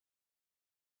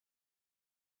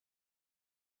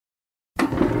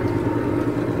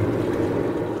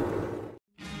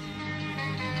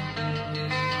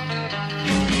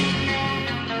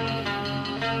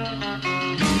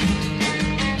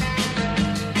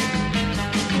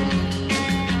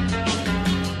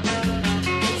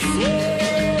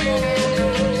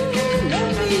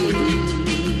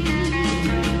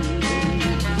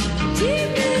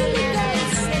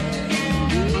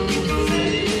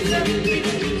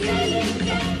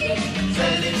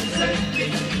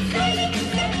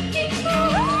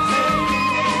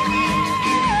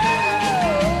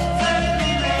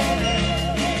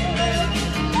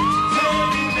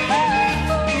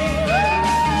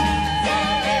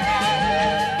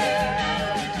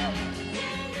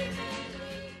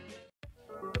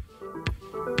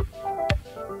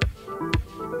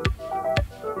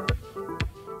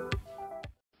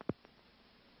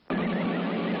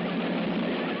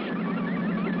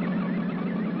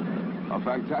A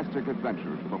fantastic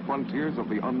adventure to the frontiers of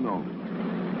the unknown.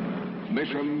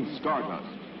 Mission Stardust.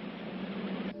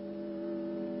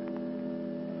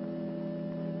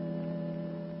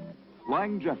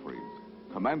 Flying Jeffries,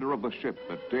 commander of the ship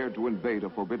that dared to invade a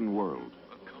forbidden world.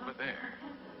 Look over there.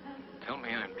 Tell me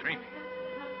I'm dreaming.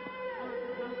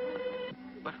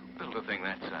 But who built a thing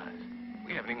that size?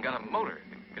 We haven't even got a motor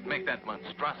that could make that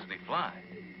monstrosity fly.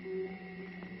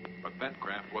 But that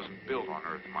craft wasn't built on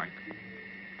Earth, Mike.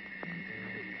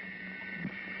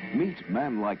 Meet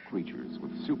man-like creatures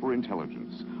with super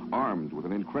intelligence, armed with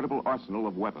an incredible arsenal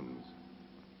of weapons.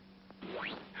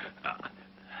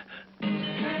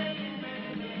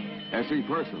 Essy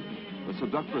Persson, the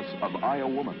seductress of a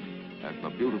woman, and the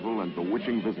beautiful and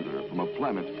bewitching visitor from a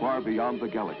planet far beyond the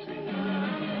galaxy.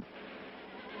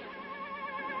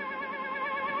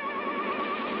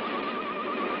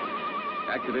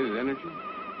 Activated energy?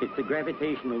 It's a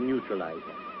gravitational neutralizer.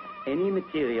 Any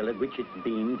material at which it's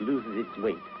beamed loses its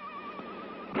weight.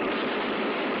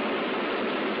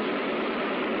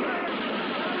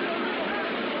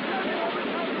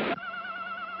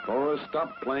 Thora,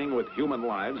 stop playing with human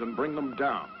lives and bring them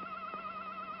down.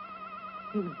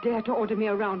 You dare to order me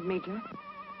around, Major?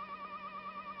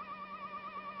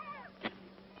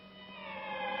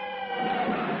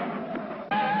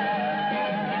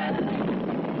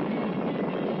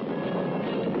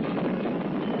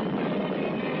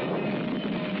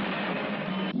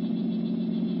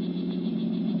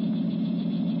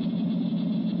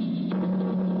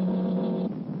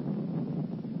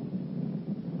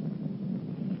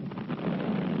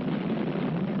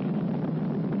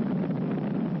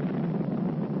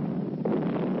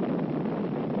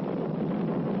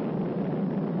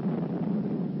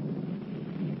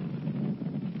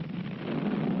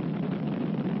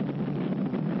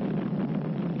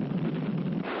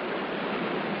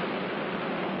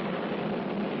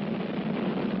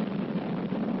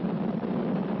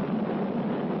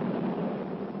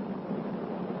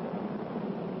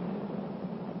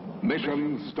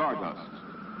 Mission Stardust.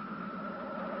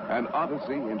 An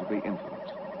odyssey into the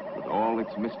infinite, with all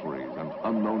its mysteries and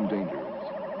unknown dangers.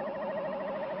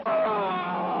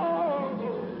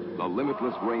 The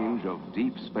limitless range of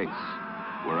deep space,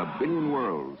 where a billion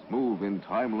worlds move in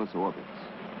timeless orbits.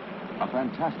 A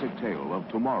fantastic tale of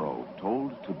tomorrow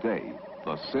told today.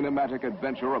 The cinematic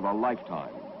adventure of a lifetime.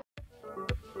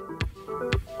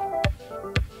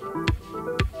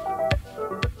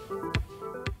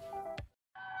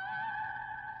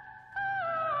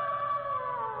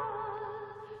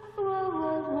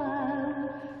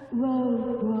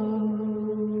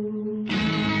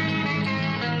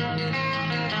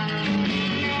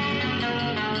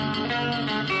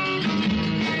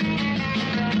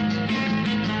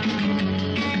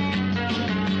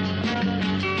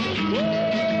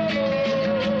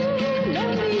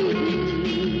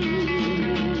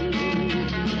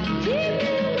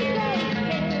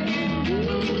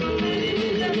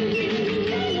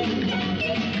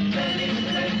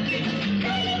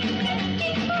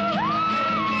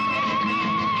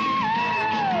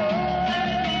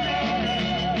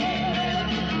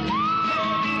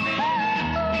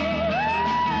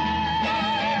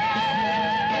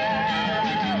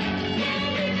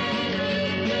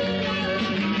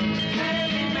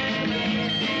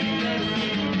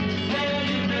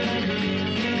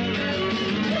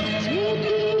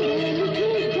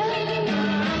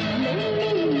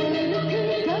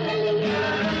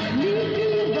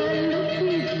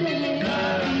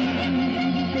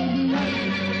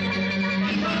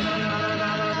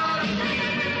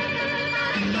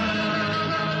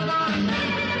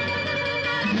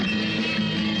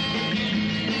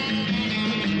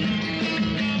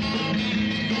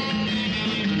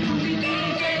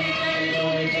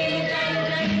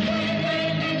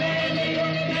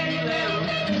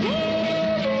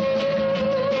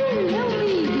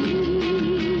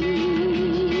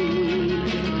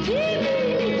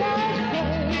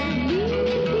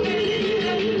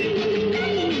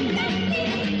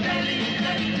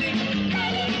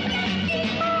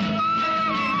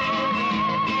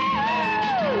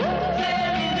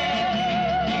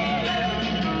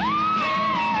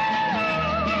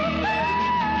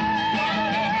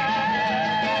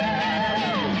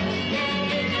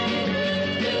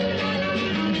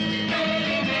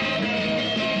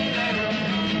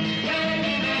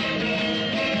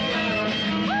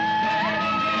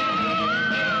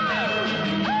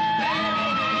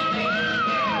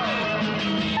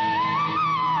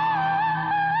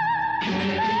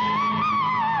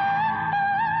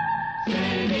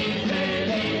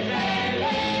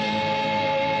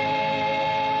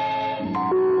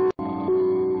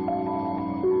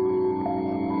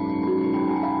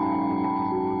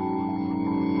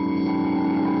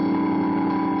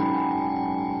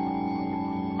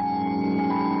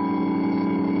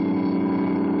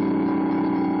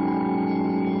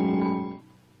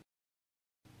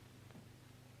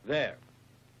 There.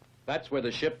 That's where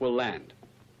the ship will land,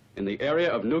 in the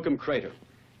area of Nukem Crater.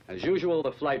 As usual,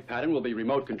 the flight pattern will be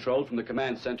remote controlled from the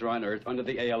command center on Earth under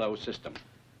the ALO system.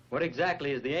 What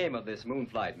exactly is the aim of this moon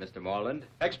flight, Mr. Moreland?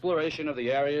 Exploration of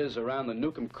the areas around the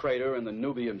Nukem Crater and the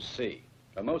Nubium Sea.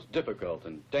 A most difficult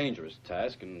and dangerous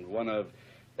task, and one of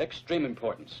extreme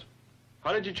importance.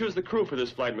 How did you choose the crew for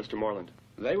this flight, Mr. Moreland?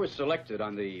 They were selected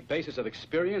on the basis of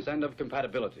experience and of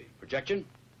compatibility. Projection?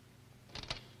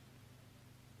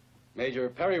 Major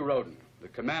Perry Rhodan, the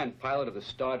command pilot of the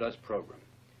Stardust program.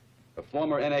 A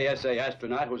former NASA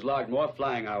astronaut who's logged more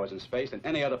flying hours in space than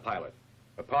any other pilot.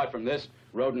 Apart from this,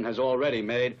 Rhodan has already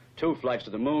made 2 flights to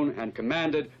the moon and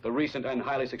commanded the recent and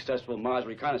highly successful Mars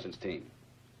reconnaissance team.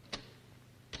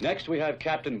 Next, we have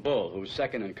Captain Bull, who's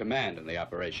second in command in the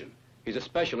operation. He's a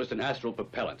specialist in astral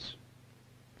propellants.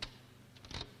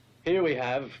 Here we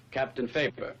have Captain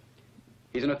Faber.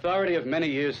 He's an authority of many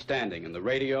years' standing in the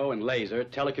radio and laser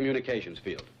telecommunications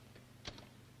field.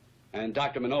 And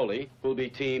Dr. Manoli, who'll be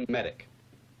team medic.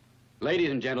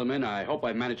 Ladies and gentlemen, I hope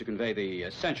I've managed to convey the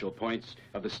essential points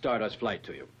of the Stardust flight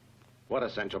to you. What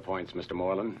essential points, Mr.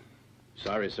 Moreland?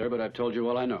 Sorry, sir, but I've told you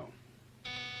all I know.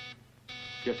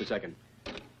 Just a second.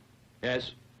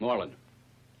 Yes, Moreland.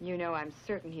 You know, I'm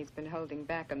certain he's been holding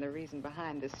back on the reason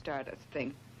behind this Stardust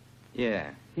thing.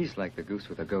 Yeah, he's like the goose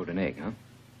with a golden egg, huh?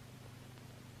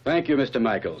 Thank you, Mr.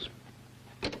 Michaels.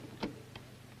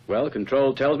 Well,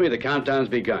 Control tells me the countdown's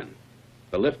begun.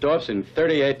 The liftoff's in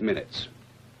 38 minutes.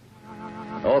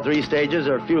 All 3 stages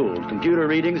are fueled. Computer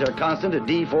readings are constant at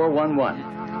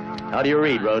D411. How do you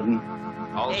read, Rhodan?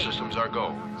 All systems are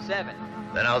go. 7.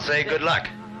 Then I'll say good luck.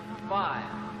 5,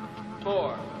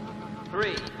 4,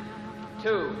 3,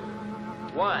 2,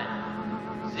 1,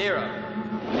 0.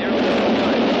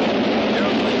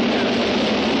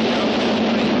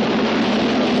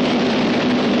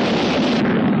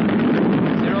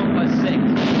 0 plus 6.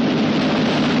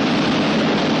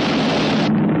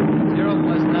 0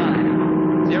 plus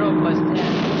 9. 0 plus 10.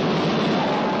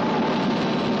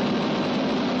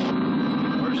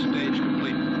 First stage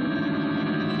complete.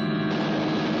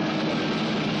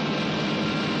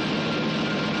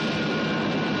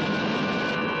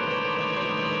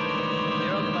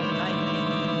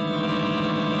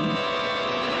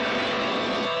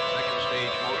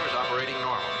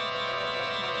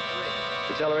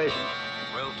 Acceleration.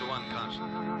 12 to 1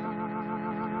 constant.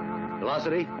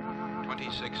 Velocity?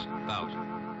 26,000.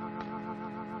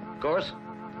 Course?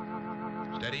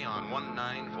 Steady on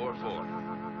 1944.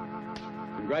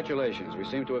 Congratulations. We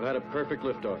seem to have had a perfect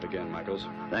liftoff again, Michaels.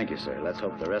 Thank you, sir. Let's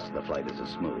hope the rest of the flight is as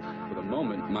smooth. For the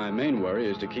moment, my main worry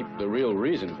is to keep the real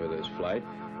reason for this flight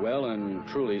well and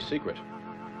truly secret.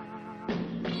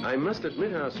 I must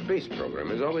admit our space program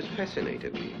has always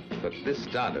fascinated me, but this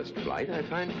Stardust flight I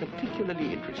find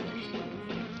particularly interesting.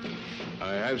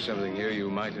 I have something here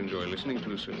you might enjoy listening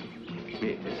to, sir.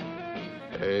 Yes.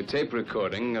 A tape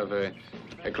recording of a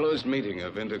closed meeting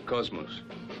of Intercosmos.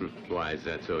 Why is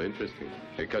that so interesting?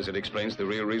 Because it explains the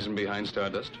real reason behind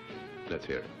Stardust. Let's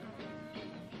hear it.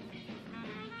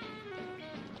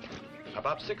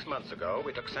 About 6 months ago,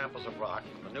 we took samples of rock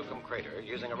from the Nukem crater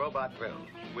using a robot drill.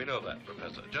 We know that,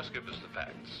 Professor. Just give us the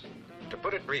facts. To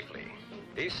put it briefly,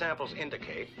 these samples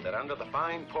indicate that under the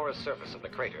fine porous surface of the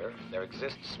crater, there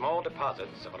exist small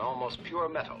deposits of an almost pure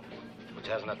metal, which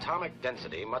has an atomic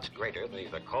density much greater than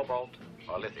either cobalt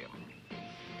or lithium.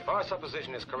 If our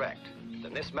supposition is correct,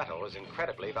 then this metal is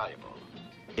incredibly valuable.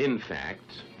 In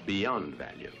fact, beyond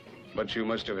value. But you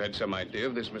must have had some idea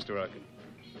of this, Mr. Arkin.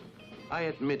 I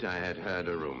admit I had heard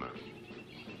a rumor.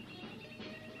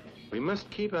 We must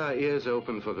keep our ears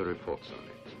open for the reports on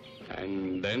it.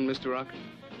 And then, Mr. Arkin?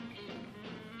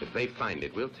 If they find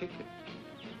it, we'll take it.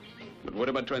 But what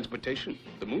about transportation?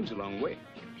 The moon's a long way.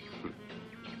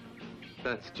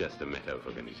 That's just a matter of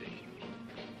organization.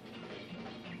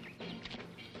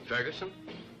 Ferguson?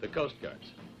 The Coast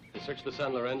Guards. They searched the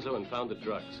San Lorenzo and found the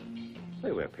drugs.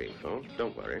 They were painful,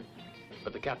 don't worry.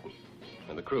 But the captain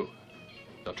and the crew,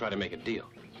 they'll try to make a deal.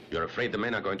 You're afraid the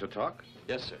men are going to talk?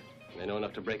 Yes, sir. They know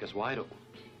enough to break us wide open.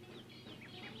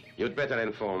 You'd better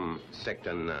inform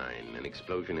Sector 9, an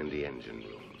explosion in the engine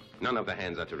room. None of the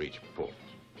hands are to reach port.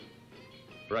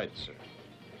 Right, sir.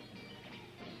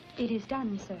 It is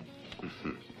done, sir.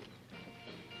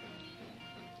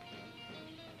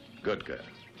 Good girl.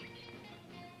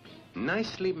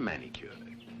 Nicely manicured.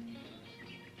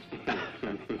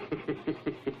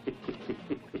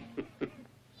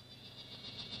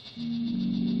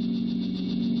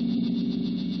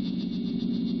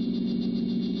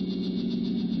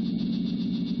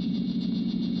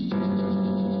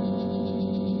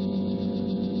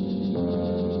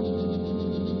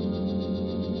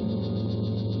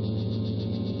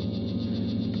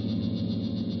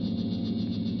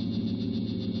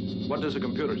 What does the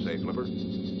computer say, Flipper?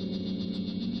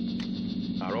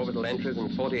 Our orbital entries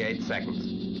in 48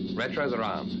 seconds. Retros are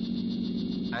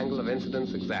armed. Angle of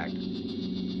incidence exact.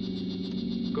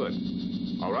 Good.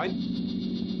 All right.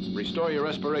 Restore your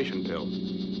respiration pill.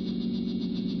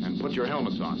 And put your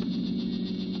helmets on.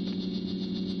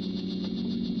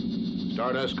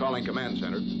 Stardust calling command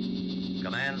center.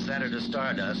 Command center to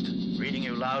Stardust. Reading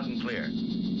you loud and clear.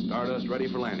 Stardust ready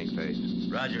for landing phase.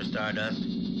 Roger, Stardust.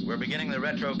 We're beginning the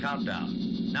retro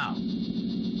countdown. Now.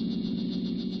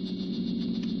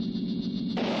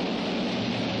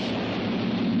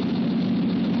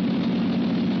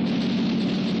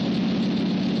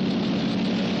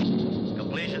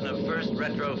 Completion of first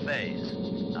retro phase.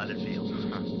 How'd it feel?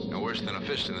 No worse than a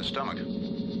fist in the stomach.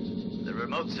 The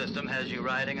remote system has you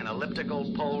riding an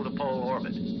elliptical pole-to-pole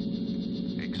orbit.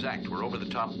 Exact. We're over the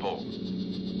top pole.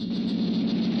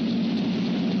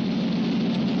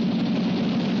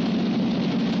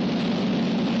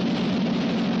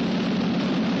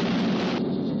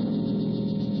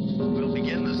 We'll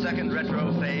begin the second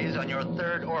retro phase on your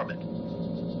third orbit.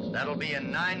 That'll be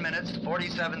in 9 minutes,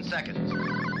 47 seconds.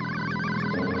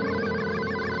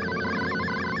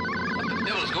 What the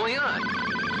devil's going on?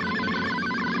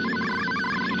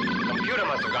 Computer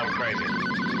must have gone crazy.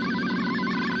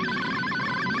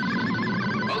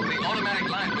 Both the automatic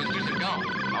line boosters are gone.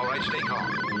 All right, stay calm.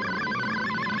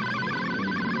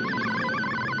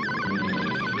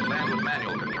 We'll land with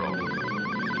manual control.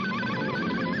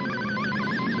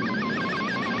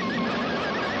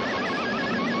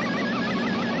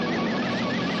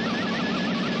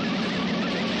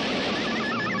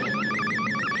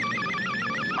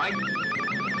 Mike,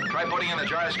 try putting in the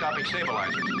gyroscopic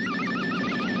stabilizers.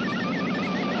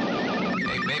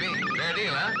 Hey, baby, fair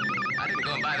deal, huh? I didn't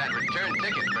go and buy that return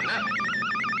ticket for nothing.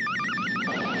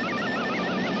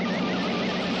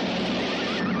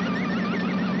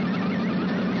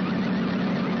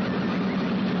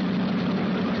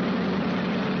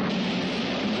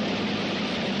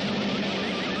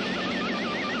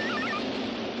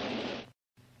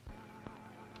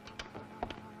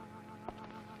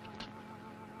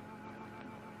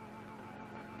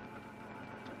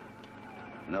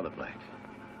 Another blank.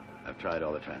 I've tried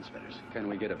all the transmitters. Can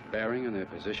we get a bearing on their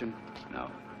position?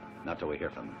 No, not till we hear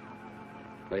from them.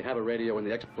 They have a radio in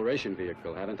the exploration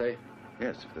vehicle, haven't they?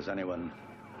 Yes, if there's anyone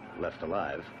left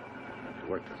alive to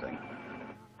work the thing.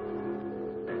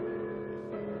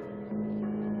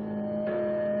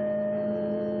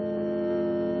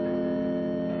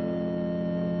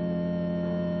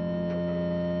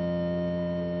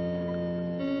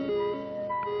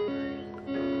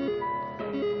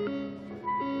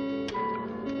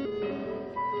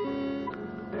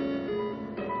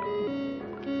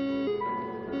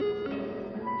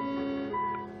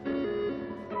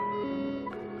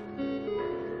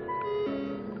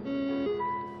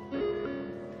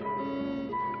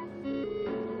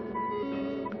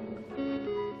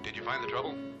 Find the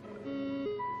trouble?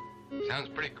 Sounds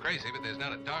pretty crazy, but there's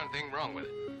not a darn thing wrong with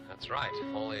it. That's right.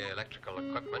 All the electrical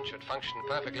equipment should function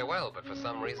perfectly well, but for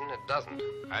some reason it doesn't.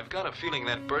 I've got a feeling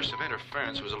that burst of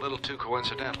interference was a little too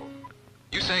coincidental.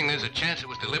 You saying there's a chance it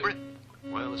was deliberate?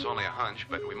 Well, it's only a hunch,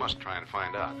 but we must try and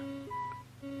find out.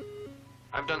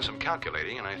 I've done some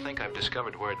calculating, and I think I've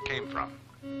discovered where it came from.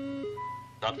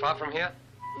 Not far from here?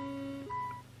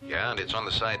 Yeah, and it's on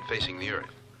the side facing the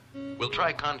Earth. We'll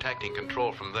try contacting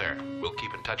control from there. We'll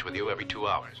keep in touch with you every 2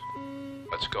 hours.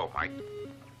 Let's go, Mike.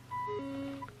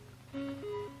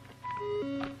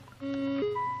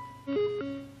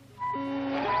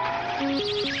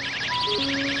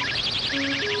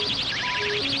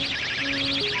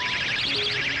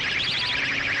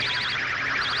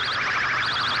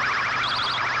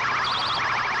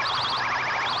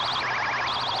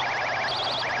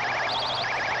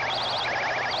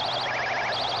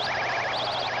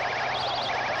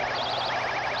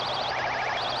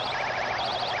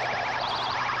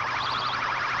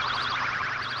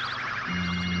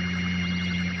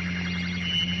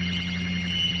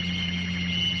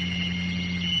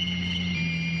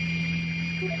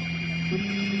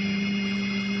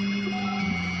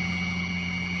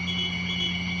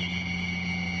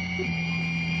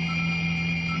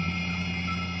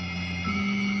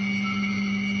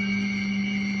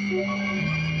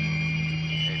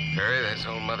 This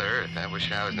old Mother Earth. I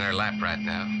wish I was in her lap right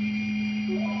now.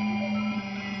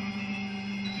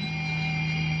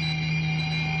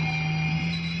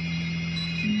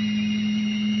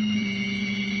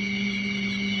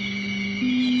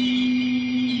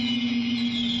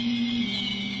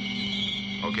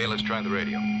 Okay, let's try the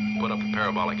radio. Put up a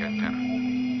parabolic antenna.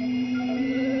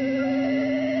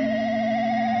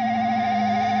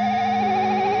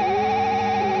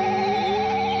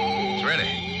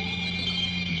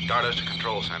 Stardust to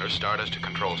Control Center. Stardust to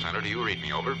Control Center. Do you read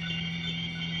me? Over.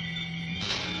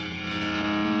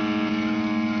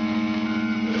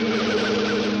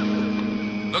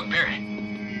 Look, Perry.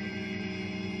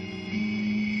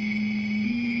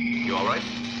 You all right?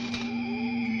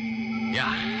 Yeah,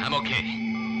 I'm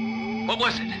okay. What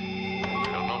was it? I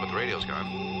don't know, but the radio's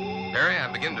gone. Perry,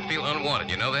 I'm beginning to feel unwanted,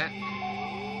 you know that?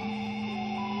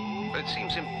 But it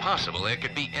seems impossible there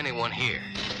could be anyone here.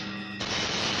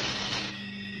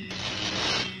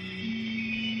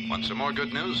 Want some more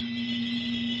good news?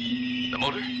 The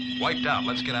motor? Wiped out.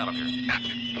 Let's get out of here.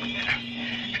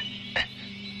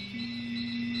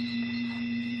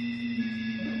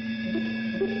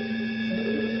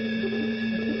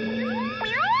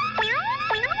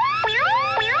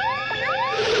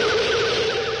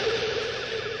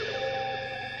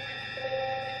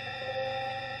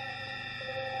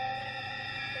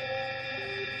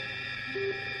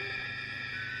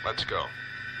 Let's go.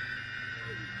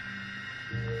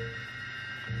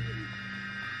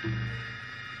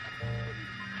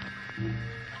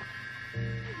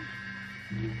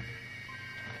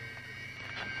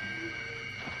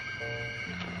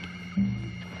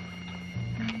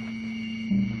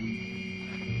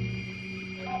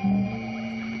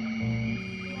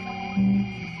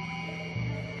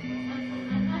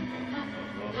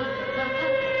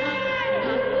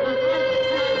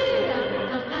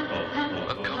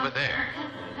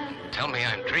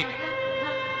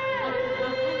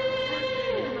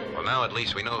 At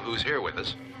least we know who's here with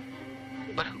us.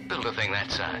 But who built a thing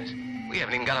that size? We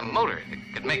haven't even got a motor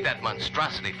that could make that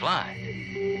monstrosity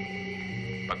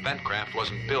fly. But that craft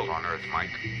wasn't built on Earth, Mike.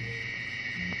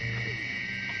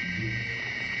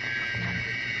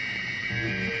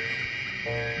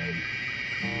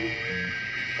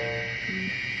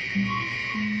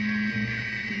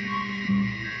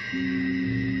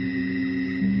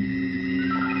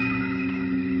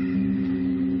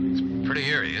 It's pretty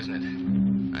eerie, isn't it?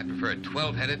 I'd prefer a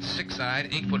 12-headed, 6-eyed,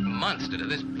 8-foot monster to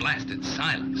this blasted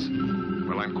silence.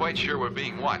 Well, I'm quite sure we're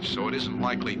being watched, so it isn't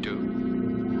likely to.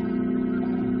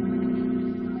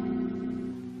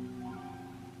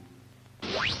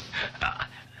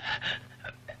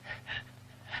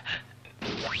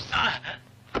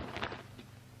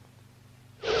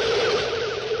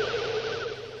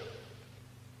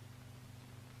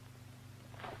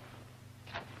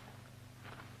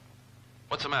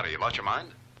 What's the matter? You lost your mind?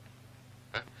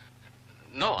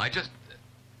 No, I just...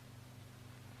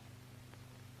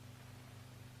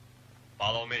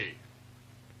 Follow me.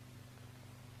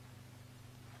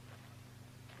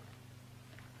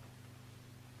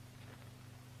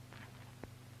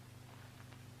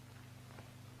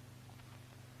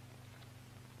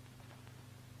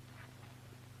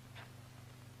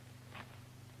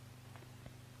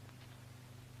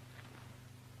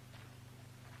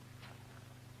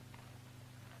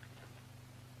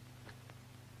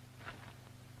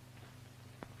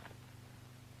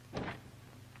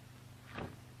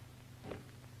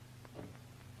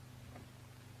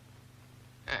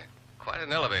 Quite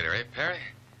an elevator, eh, Perry?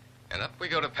 And up we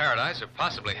go to paradise or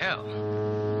possibly hell.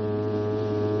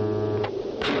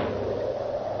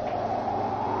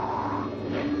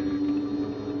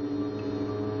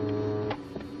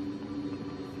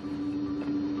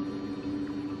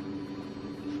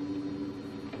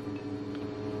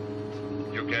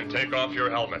 You can take off your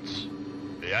helmets.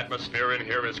 The atmosphere in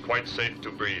here is quite safe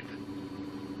to breathe.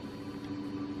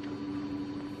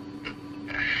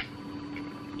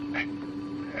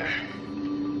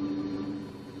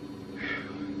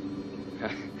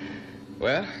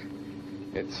 Well,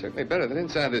 it's certainly better than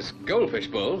inside this goldfish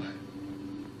bowl.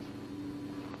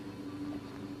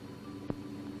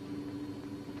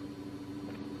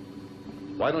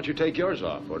 Why don't you take yours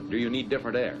off, or do you need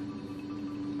different air?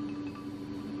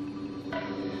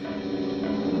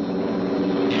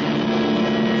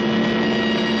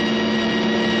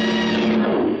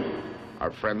 Our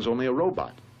friend's only a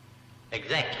robot.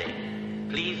 Exactly.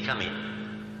 Please come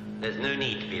in. There's no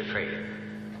need to be afraid.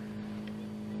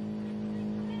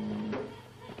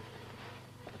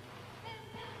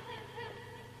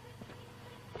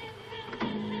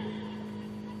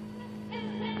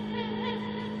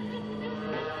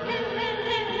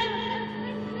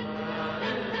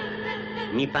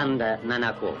 Nipanda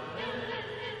Nanako.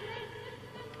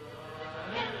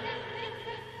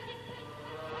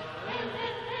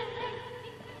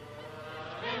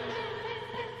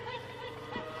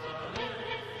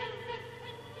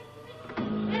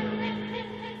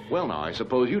 Well, now, I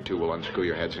suppose you two will unscrew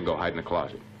your heads and go hide in the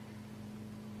closet.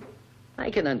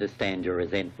 I can understand your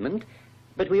resentment,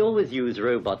 but we always use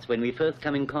robots when we first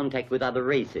come in contact with other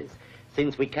races,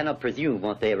 since we cannot presume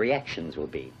what their reactions will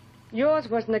be. Yours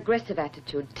was an aggressive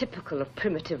attitude, typical of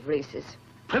primitive races.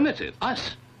 Primitive?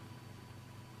 Us?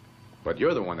 But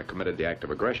you're the one that committed the act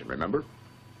of aggression, remember?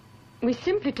 We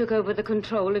simply took over the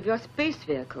control of your space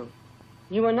vehicle.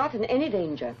 You were not in any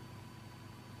danger.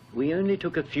 We only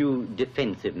took a few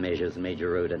defensive measures, Major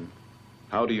Rhodan.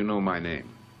 How do you know my name?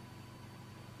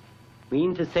 We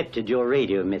intercepted your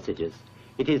radio messages.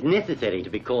 It is necessary to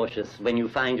be cautious when you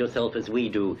find yourself, as we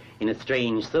do, in a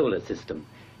strange solar system,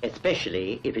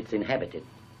 especially if it's inhabited.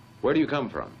 Where do you come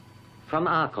from? From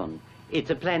Arkon. It's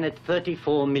a planet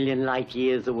 34 million light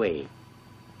years away.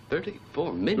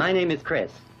 34 million? My name is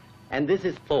Crest, and this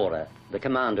is Thora, the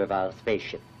commander of our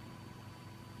spaceship.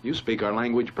 You speak our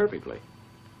language perfectly.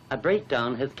 A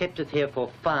breakdown has kept us here for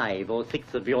 5 or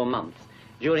 6 of your months,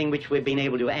 during which we've been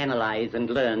able to analyze and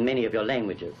learn many of your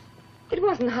languages. It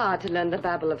wasn't hard to learn the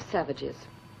babble of savages.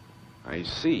 I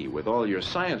see. With all your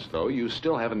science, though, you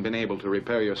still haven't been able to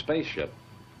repair your spaceship.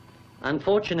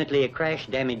 Unfortunately, a crash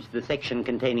damaged the section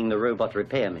containing the robot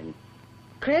repairmen.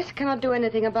 Crest cannot do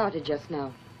anything about it just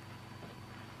now.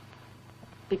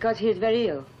 Because he is very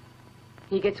ill.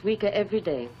 He gets weaker every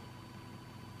day.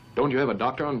 Don't you have a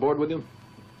doctor on board with you?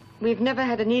 We've never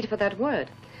had a need for that word.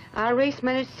 Our race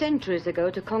managed centuries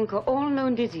ago to conquer all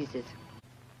known diseases.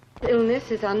 Illness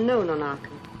is unknown on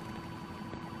Arkon.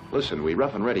 Listen, we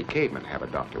rough and ready cavemen have a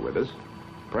doctor with us.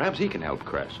 Perhaps he can help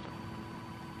Crest.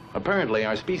 Apparently,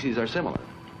 our species are similar.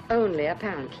 Only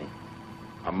apparently.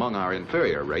 Among our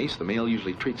inferior race, the male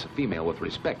usually treats the female with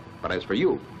respect. But as for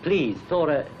you... Please,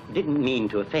 Thora didn't mean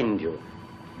to offend you.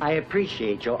 I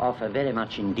appreciate your offer very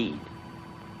much indeed.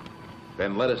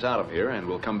 Then let us out of here, and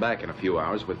we'll come back in a few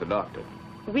hours with the doctor.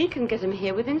 We can get him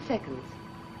here within seconds.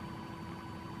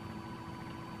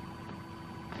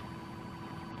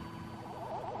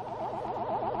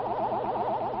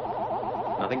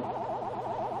 Nothing?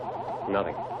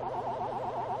 Nothing.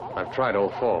 I've tried all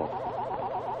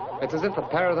 4. It's as if a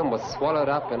pair of them was swallowed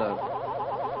up in a...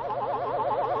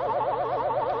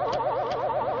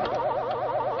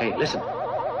 Hey, listen.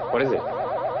 What is it?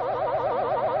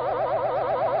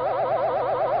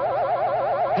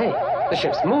 Hey, the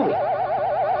ship's moving.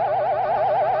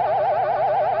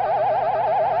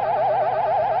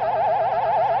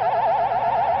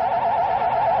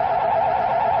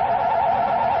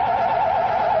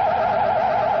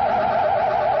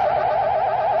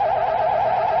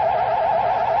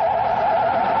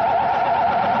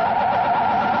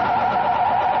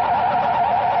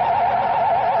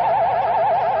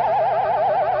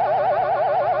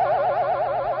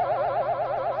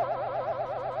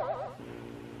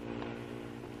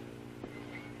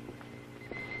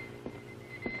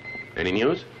 Any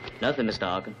news? Nothing, Mr.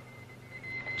 Arkin.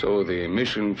 So the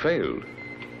mission failed.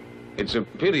 It's a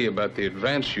pity about the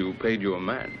advance you paid your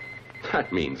man.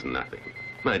 That means nothing.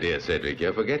 My dear Cedric,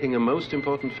 you're forgetting a most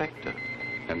important factor.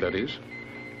 And that is?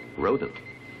 Rhodan.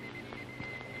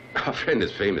 Our friend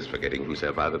is famous for getting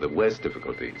himself out of the worst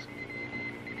difficulties.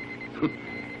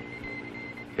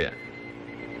 Here.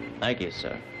 Thank you,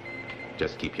 sir.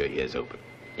 Just keep your ears open.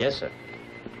 Yes, sir.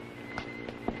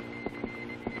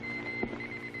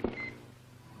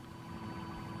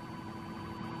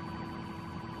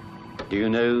 Do you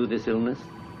know this illness?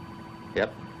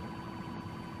 Yep.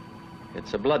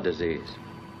 It's a blood disease.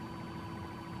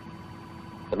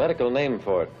 The medical name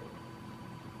for it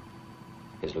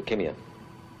is leukemia.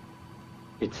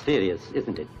 It's serious,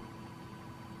 isn't it?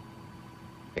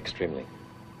 Extremely.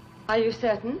 Are you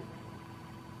certain?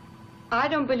 I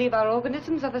don't believe our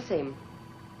organisms are the same.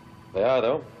 They are,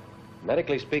 though.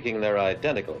 Medically speaking, they're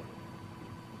identical.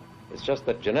 It's just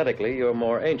that genetically, you're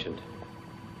more ancient.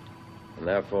 And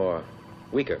therefore,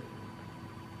 weaker.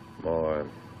 More...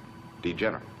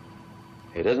 degenerate.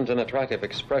 It isn't an attractive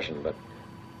expression, but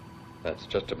that's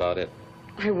just about it.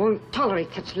 I won't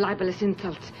tolerate such libelous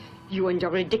insults. You and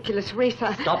your ridiculous race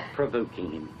are... Stop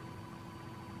provoking him.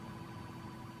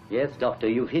 Yes, Doctor,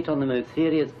 you've hit on the most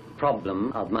serious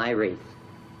problem of my race.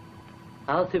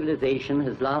 Our civilization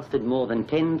has lasted more than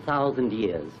 10,000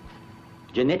 years.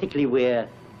 Genetically, we're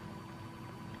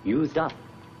used up.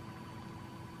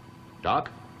 Doc?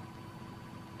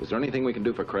 Is there anything we can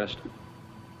do for Crest?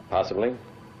 Possibly.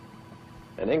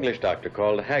 An English doctor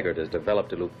called Haggard has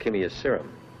developed a leukemia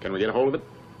serum. Can we get a hold of it?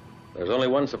 There's only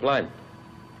one supply.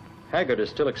 Haggard is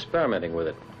still experimenting with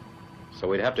it, so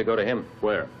we'd have to go to him.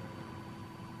 Where?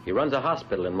 He runs a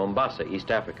hospital in Mombasa,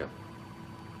 East Africa.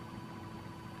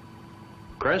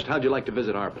 Crest, how'd you like to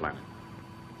visit our planet?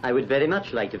 I would very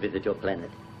much like to visit your planet.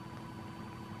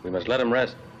 We must let him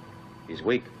rest. He's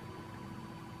weak.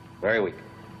 Very weak.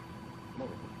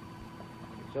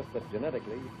 It's just that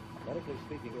medically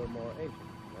speaking, you're more ancient.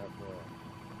 Therefore...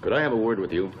 Could I have a word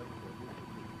with you?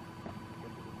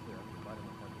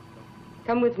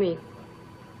 Come with me.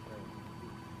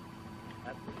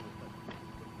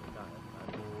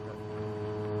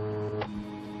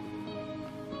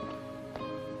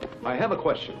 I have a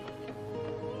question.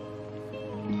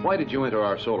 Why did you enter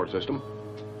our solar system?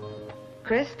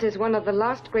 Crest is one of the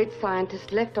last great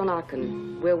scientists left on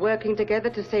Arkon. We're working together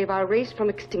to save our race from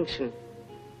extinction.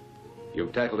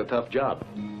 You've tackled a tough job.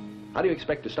 How do you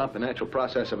expect to stop the natural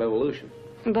process of evolution?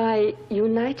 By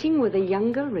uniting with a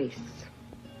younger race.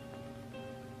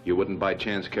 You wouldn't by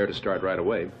chance care to start right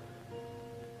away?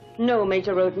 No,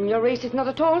 Major Rhodan, your race is not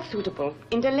at all suitable.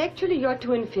 Intellectually, you're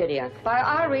too inferior. By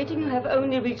our rating, you have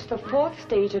only reached the 4th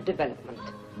stage of development.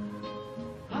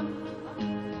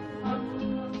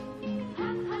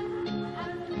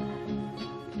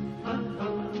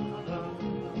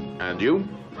 And you?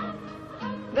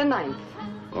 The 9th.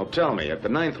 Well, tell me, at the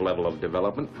 9th level of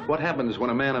development, what happens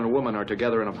when a man and a woman are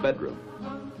together in a bedroom?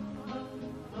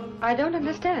 I don't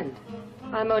understand.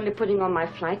 I'm only putting on my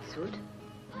flight suit.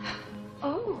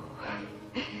 Oh.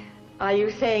 Are you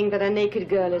saying that a naked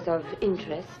girl is of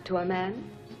interest to a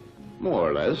man? More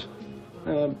or less.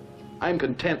 I'm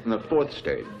content in the 4th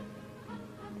stage.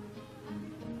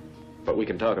 But we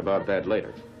can talk about that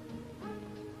later.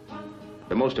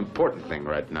 The most important thing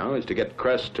right now is to get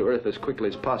Crest to Earth as quickly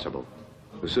as possible.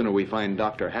 The sooner we find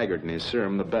Dr. Haggard and his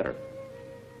serum, the better.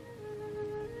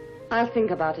 I'll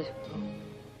think about it.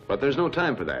 But there's no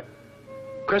time for that.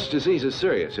 Crest disease is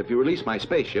serious. If you release my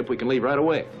spaceship, we can leave right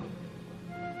away.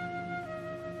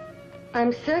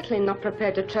 I'm certainly not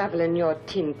prepared to travel in your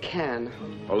tin can.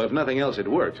 Well, if nothing else, it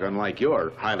works, unlike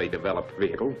your highly developed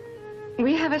vehicle.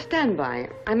 We have a standby.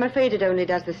 I'm afraid it only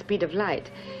does the speed of light.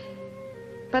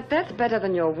 But that's better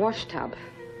than your wash tub.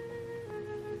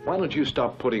 Why don't you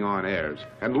stop putting on airs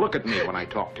and look at me when I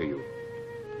talk to you?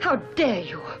 How dare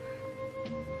you?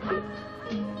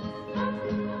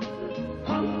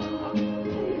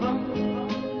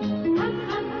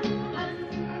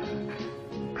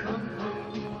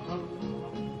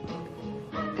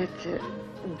 That's a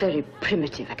very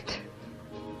primitive act.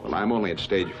 Well, I'm only at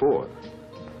stage 4.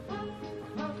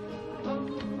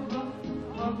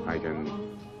 I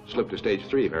can slip to stage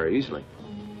 3 very easily.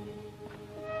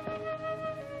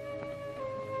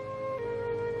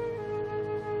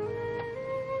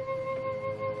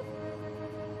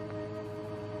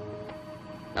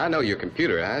 I know you're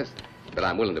computerized, but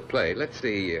I'm willing to play. Let's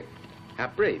see how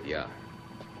brave you are.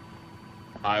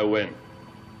 I win.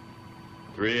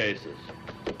 3 aces.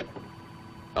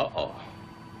 Uh-oh.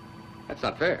 That's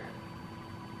not fair.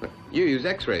 But you use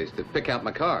X-rays to pick out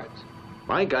my cards.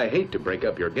 Mike, I hate to break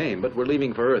up your game, but we're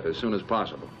leaving for Earth as soon as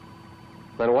possible.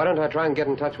 Then why don't I try and get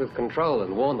in touch with Control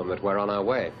and warn them that we're on our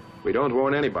way? We don't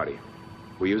warn anybody.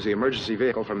 We use the emergency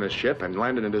vehicle from this ship and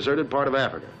land in a deserted part of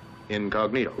Africa,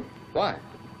 incognito. Why?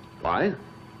 Why?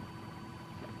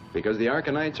 Because the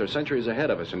Arkonites are centuries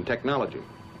ahead of us in technology.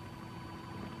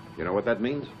 You know what that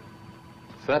means?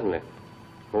 Certainly.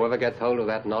 Whoever gets hold of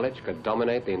that knowledge could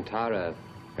dominate the entire Earth.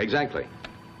 Exactly.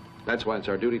 That's why it's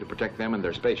our duty to protect them and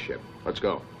their spaceship. Let's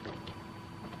go.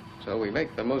 So we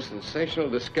make the most sensational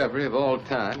discovery of all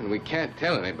time, and we can't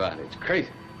tell anybody. It's crazy.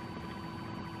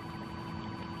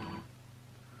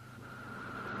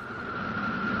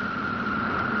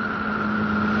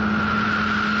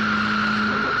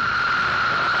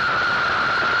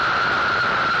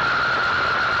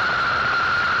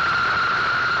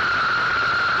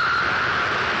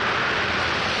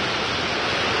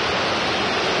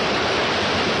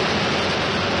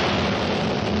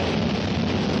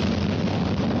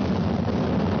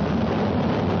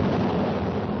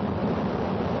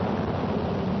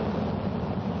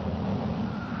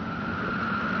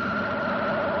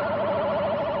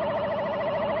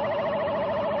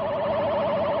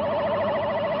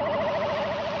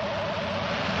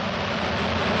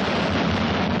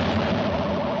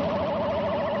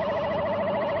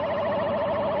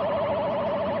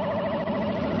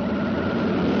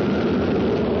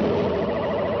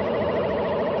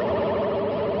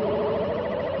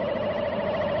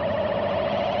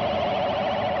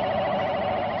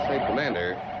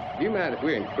 Commander, do you mind if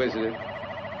we're inquisitive?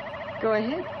 Go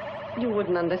ahead. You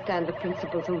wouldn't understand the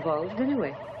principles involved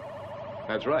anyway.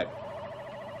 That's right.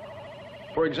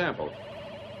 For example,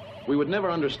 we would never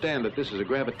understand that this is a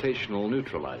gravitational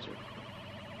neutralizer.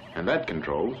 And that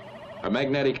controls a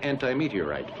magnetic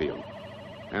anti-meteorite field.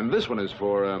 And this one is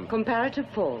for, Comparative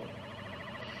fall.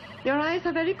 Your eyes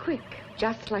are very quick,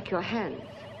 just like your hands.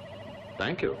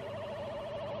 Thank you.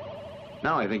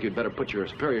 Now I think you'd better put your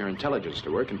superior intelligence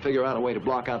to work and figure out a way to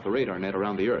block out the radar net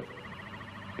around the Earth.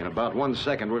 In about 1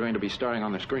 second, we're going to be starring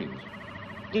on the screens.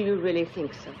 Do you really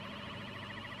think so?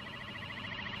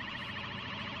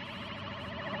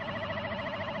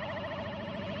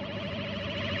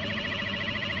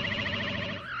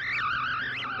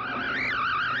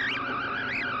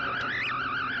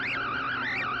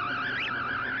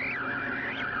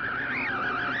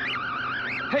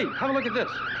 Hey, have a look at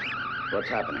this. What's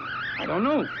happening? I don't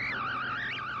know.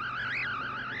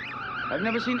 I've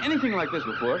never seen anything like this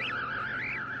before.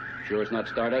 Sure it's not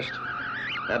Stardust?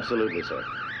 Absolutely, sir.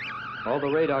 All the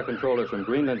radar controllers from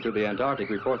Greenland to the Antarctic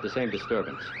report the same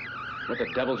disturbance. What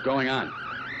the devil's going on?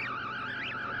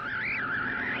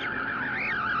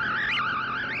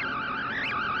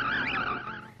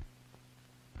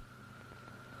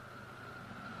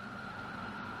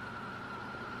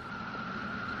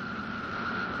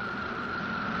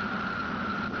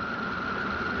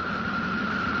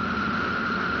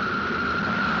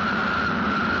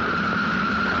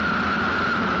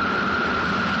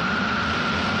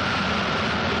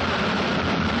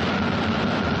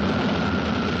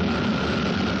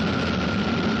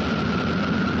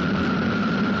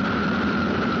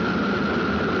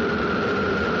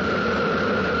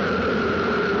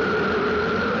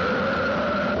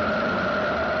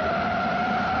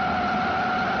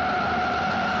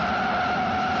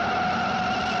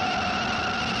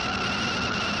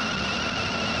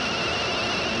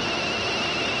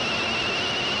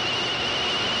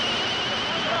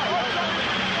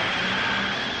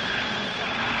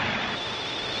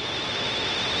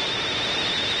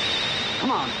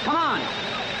 Come on!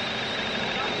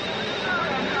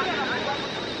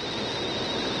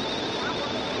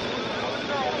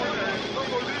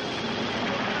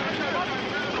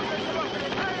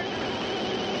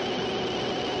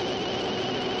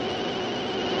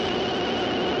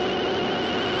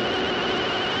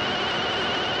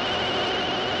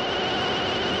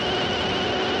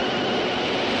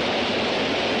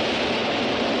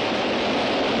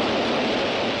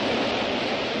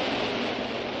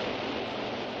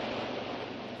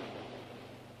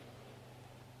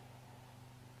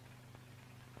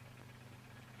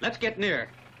 Let's get near.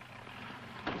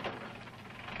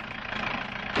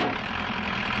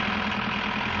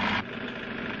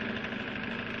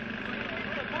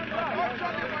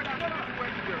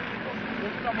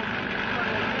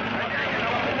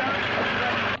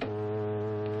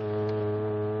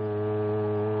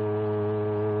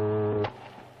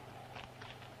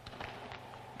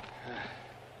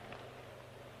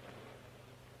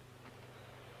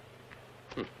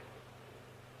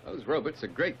 Those robots are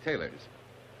great tailors.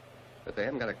 But they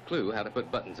haven't got a clue how to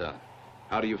put buttons on.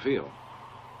 How do you feel?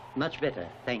 Much better,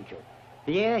 thank you.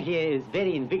 The air here is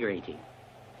very invigorating.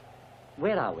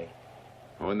 Where are we?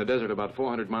 Oh, in the desert about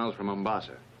 400 miles from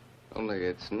Mombasa. Only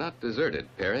it's not deserted,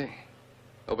 Perry.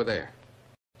 Over there.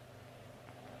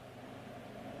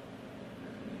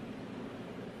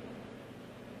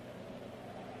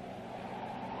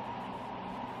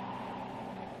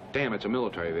 Damn, it's a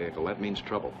military vehicle. That means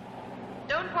trouble.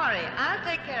 Don't worry, I'll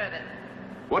take care of it.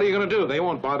 What are you going to do? They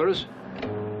won't bother us. Stay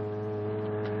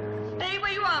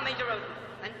where you are, Major Rhodan,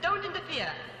 and don't interfere.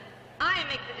 I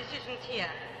make the decisions here.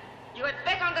 You had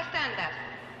better understand that.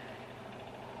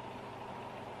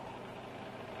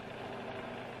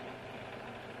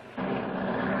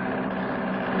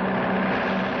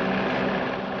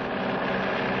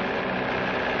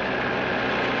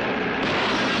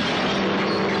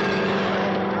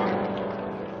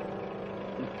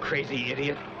 You crazy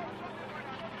idiot.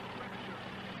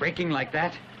 Braking like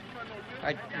that?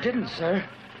 I didn't, sir.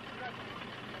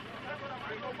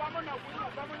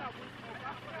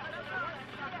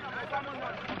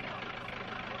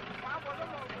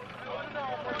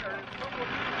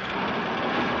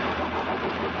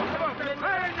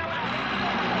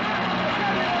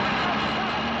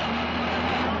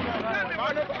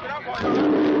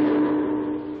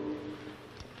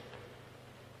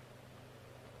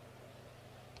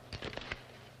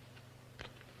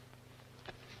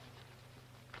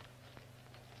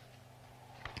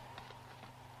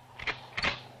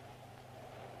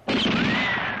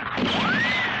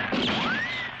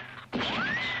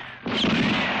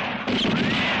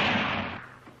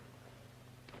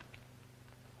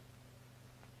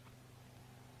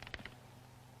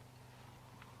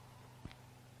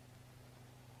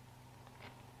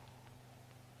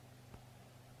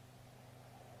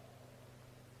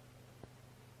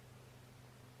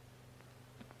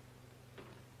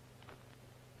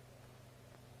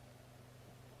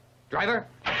 Driver,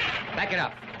 back it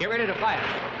up. Get ready to fire.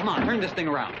 Come on, turn this thing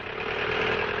around.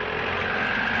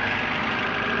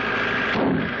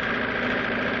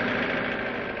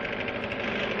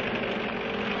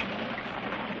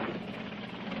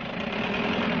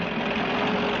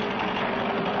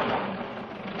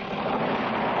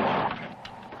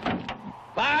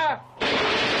 Fire!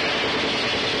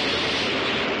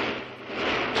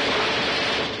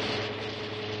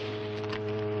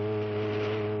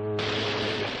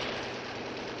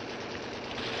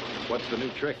 What's the new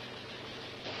trick?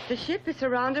 The ship is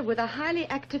surrounded with a highly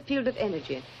active field of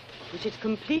energy, which is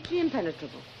completely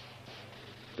impenetrable.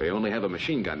 They only have a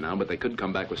machine gun now, but they could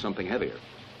come back with something heavier.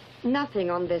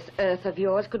 Nothing on this Earth of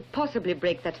yours could possibly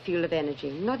break that field of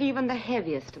energy, not even the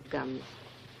heaviest of guns.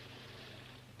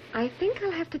 I think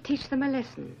I'll have to teach them a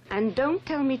lesson. And don't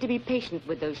tell me to be patient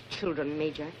with those children,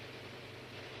 Major.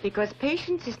 Because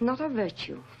patience is not a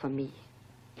virtue for me.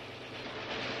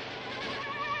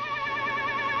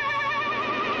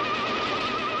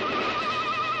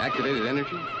 Activated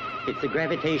energy? It's a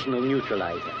gravitational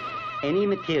neutralizer. Any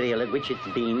material at which it's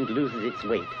beamed loses its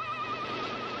weight.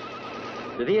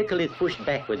 The vehicle is pushed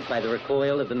backwards by the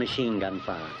recoil of the machine gun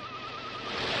fire.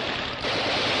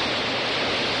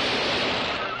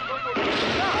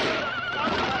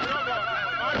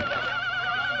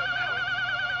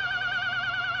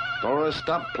 Thora,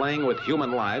 stop playing with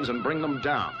human lives and bring them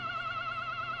down.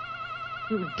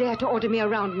 You dare to order me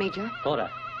around, Major? Thora.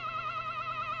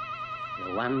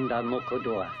 Rwanda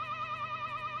Mokodoa.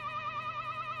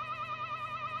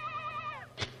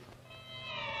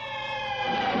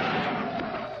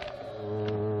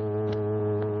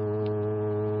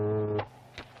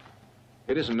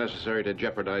 It isn't necessary to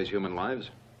jeopardize human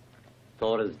lives.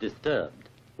 Thora's disturbed.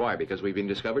 Why? Because we've been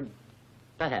discovered?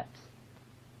 Perhaps.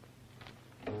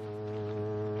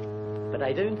 But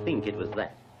I don't think it was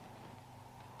that.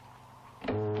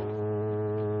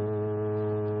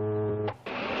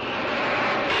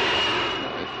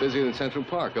 It's busier than Central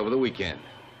Park over the weekend.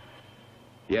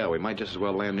 Yeah, we might just as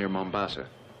well land near Mombasa.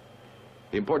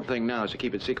 The important thing now is to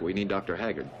keep it secret. We need Dr.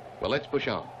 Haggard. Well, let's push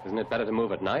on. Isn't it better to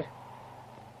move at night?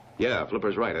 Yeah,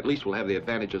 Flipper's right. At least we'll have the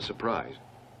advantage of surprise.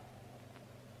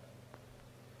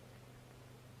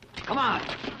 Come on.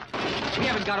 We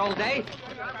haven't got all day.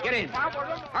 Get in.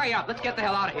 Hurry up. Let's get the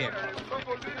hell out of here.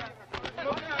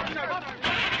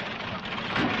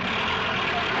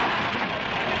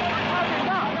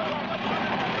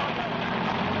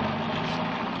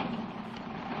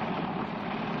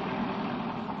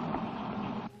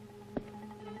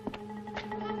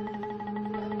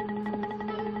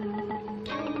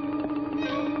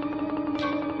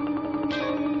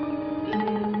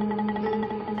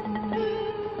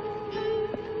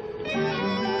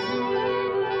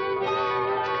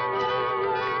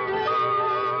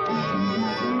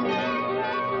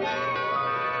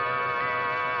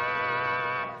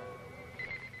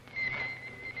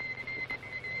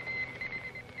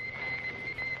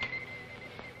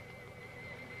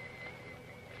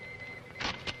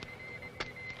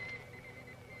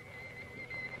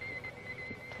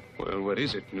 Well, what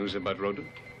is it? News about Rhodan?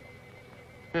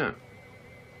 Yeah.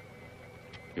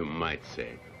 You might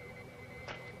say.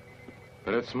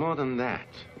 But it's more than that.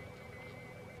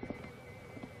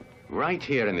 Right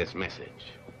here in this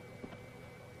message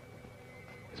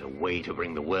is a way to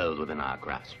bring the world within our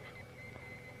grasp.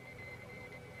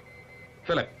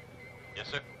 Philip. Yes,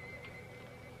 sir.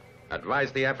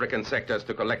 Advise the African sectors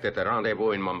to collect at the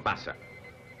rendezvous in Mombasa.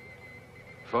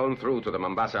 Phone through to the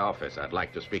Mombasa office. I'd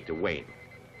like to speak to Wayne.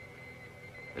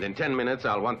 And in 10 minutes,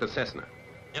 I'll want the Cessna.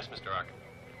 Yes, Mr. Ark.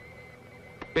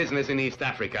 Business in East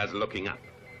Africa is looking up.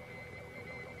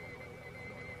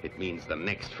 It means the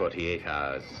next 48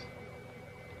 hours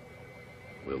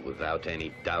will without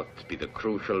any doubt be the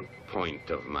crucial point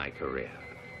of my career.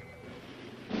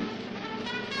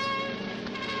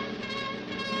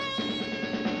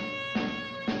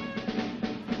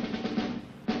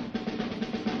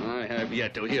 I have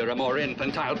yet to hear a more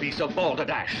infantile piece of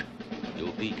balderdash.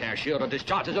 You'll be cashiered or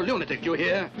discharged as a lunatic, you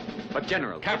hear? But,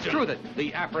 General... Captain, it's true that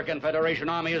the African Federation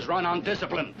Army is run on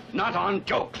discipline, not on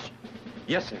jokes.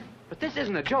 Yes, sir. But this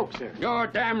isn't a joke, sir. You're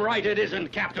damn right it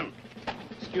isn't, Captain.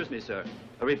 Excuse me, sir.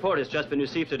 A report has just been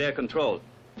received at Air Control.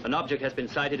 An object has been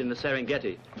sighted in the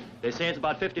Serengeti. They say it's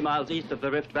about 50 miles east of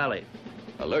the Rift Valley.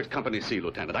 Alert Company C,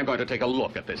 Lieutenant. I'm going to take a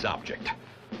look at this object.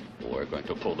 We're going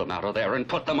to pull them out of there and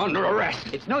put them under arrest.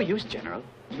 It's no use, General.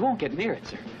 You won't get near it,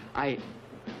 sir. I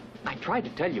tried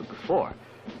to tell you before.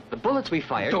 The bullets we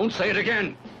fired... Don't say it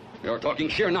again! You're talking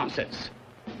sheer nonsense.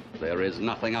 There is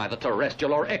nothing either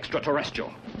terrestrial or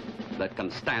extraterrestrial that can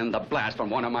stand the blast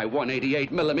from one of my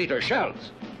 188mm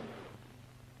shells.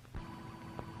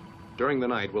 During the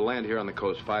night, we'll land here on the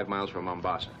coast 5 miles from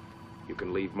Mombasa. You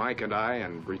can leave Mike and I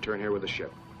and return here with the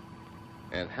ship.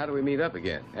 And how do we meet up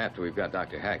again after we've got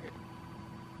Dr. Haggard?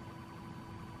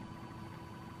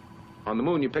 On the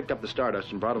moon, you picked up the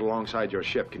Stardust and brought it alongside your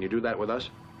ship. Can you do that with us?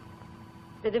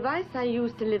 The device I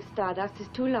use to lift Stardust is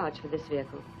too large for this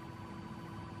vehicle.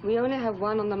 We only have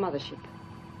one on the mothership.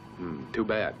 Too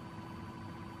bad.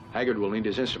 Haggard will need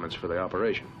his instruments for the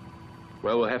operation.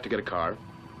 Well, we'll have to get a car.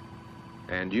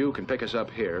 And you can pick us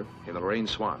up here in the Lorraine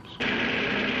swamps.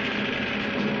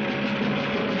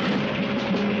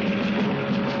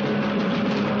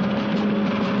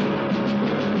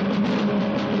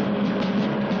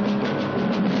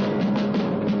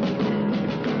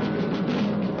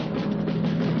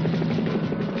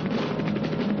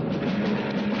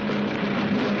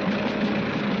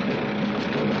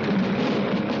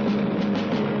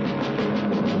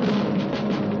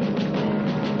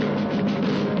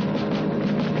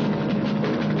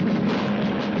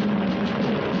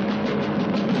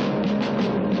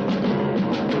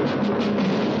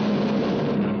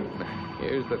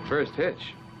 first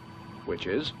hitch. Which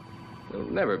is? We'll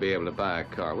never be able to buy a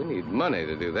car. We need money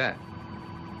to do that.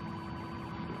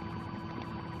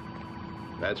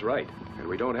 That's right, and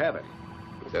we don't have it.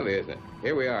 Silly, isn't it?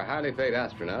 Here we are, highly paid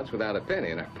astronauts without a penny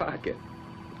in our pocket.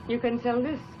 You can sell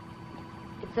this.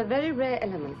 It's a very rare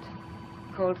element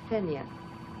called thenia.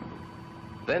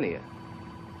 Thenia?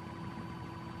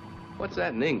 What's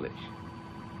that in English?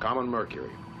 Common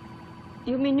mercury.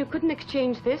 You mean you couldn't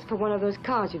exchange this for one of those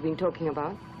cars you've been talking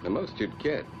about? The most you'd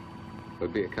get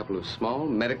would be a couple of small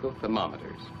medical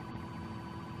thermometers.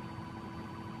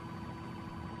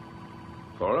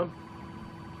 Thora?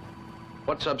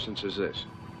 What substance is this?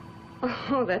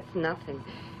 Oh, that's nothing.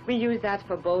 We use that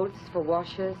for bolts, for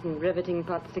washers, and riveting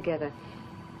pots together.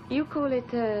 You call it,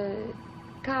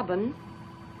 carbon?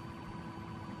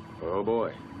 Oh,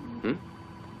 boy.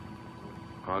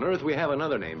 On Earth, we have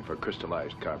another name for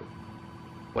crystallized carbon.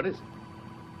 What is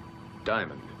it?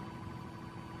 Diamond.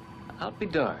 I'll be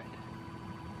darned.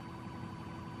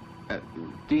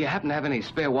 Do you happen to have any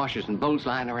spare washers and bolts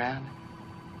lying around?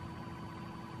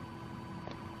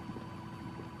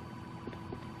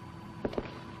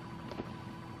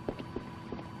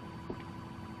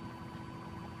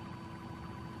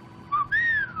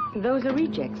 Those are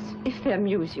rejects. If they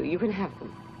amuse you, you can have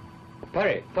them.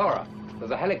 Perry, Thora,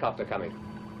 there's a helicopter coming.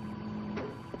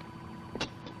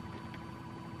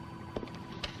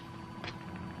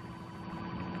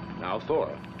 Now,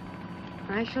 Thora.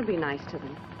 I shall be nice to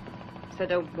them. So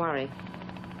don't worry.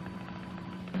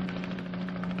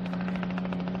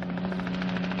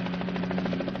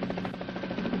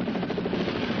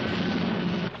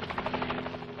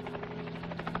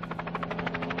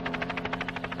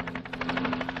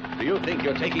 Do you think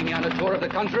you're taking me on a tour of the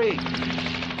country?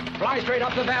 Fly straight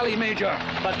up the valley, Major.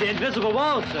 But the invisible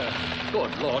wall, sir.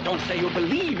 Good Lord, don't say you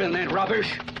believe in that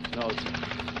rubbish. No, sir.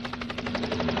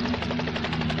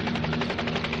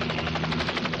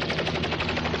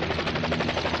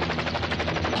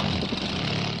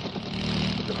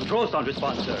 The controls don't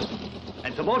respond, sir.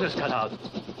 And the motor's cut out.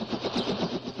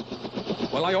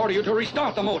 Well, I order you to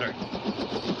restart the motor.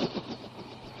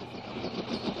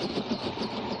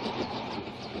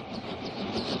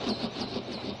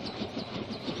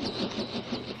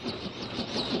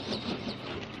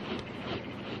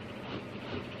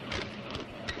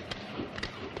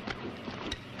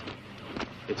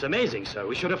 It's amazing, sir.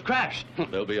 We should have crashed.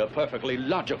 There'll be a perfectly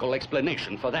logical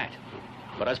explanation for that.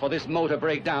 But as for this motor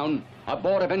breakdown, a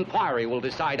board of inquiry will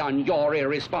decide on your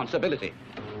irresponsibility.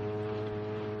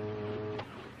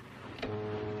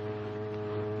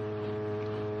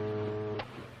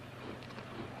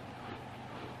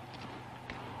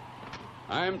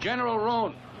 I'm General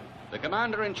Rhodan, the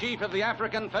Commander-in-Chief of the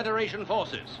African Federation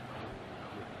Forces.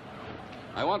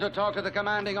 I want to talk to the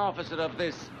commanding officer of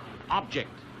this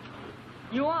object.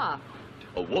 You are?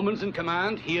 A woman's in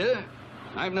command here?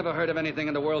 I've never heard of anything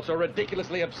in the world so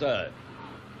ridiculously absurd.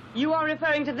 You are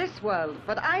referring to this world,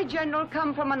 but I, General,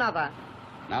 come from another.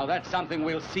 Now that's something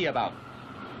we'll see about.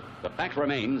 The fact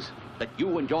remains that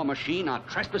you and your machine are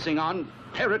trespassing on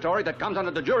territory that comes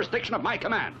under the jurisdiction of my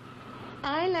command.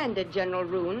 I landed, General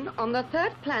Rhodan, on the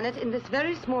third planet in this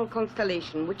very small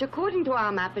constellation, which according to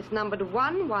our map is numbered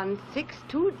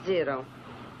 11620.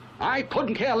 I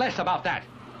couldn't care less about that.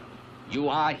 You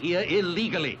are here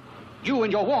illegally. You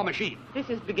and your war machine. This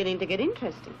is beginning to get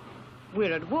interesting.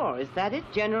 We're at war, is that it,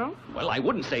 General? Well, I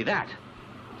wouldn't say that.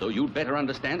 Though you'd better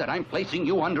understand that I'm placing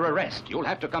you under arrest. You'll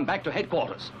have to come back to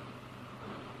headquarters.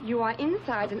 You are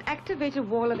inside an activated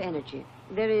wall of energy.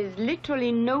 There is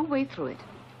literally no way through it.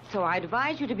 So I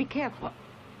advise you to be careful.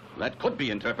 That could be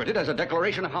interpreted as a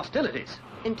declaration of hostilities.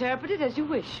 Interpret it as you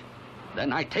wish.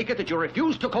 Then I take it that you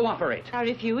refuse to cooperate. I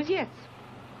refuse, yes.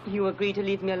 You agree to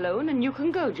leave me alone, and you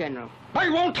can go, General. I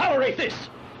won't tolerate this!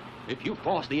 If you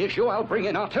force the issue, I'll bring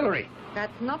in artillery.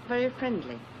 That's not very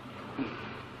friendly.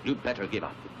 You'd better give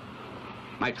up.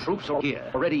 My troops are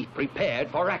here, already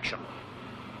prepared for action.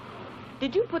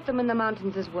 Did you put them in the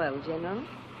mountains as well, General?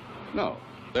 No,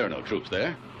 there are no troops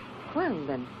there. Well,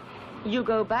 then, you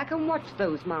go back and watch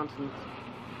those mountains.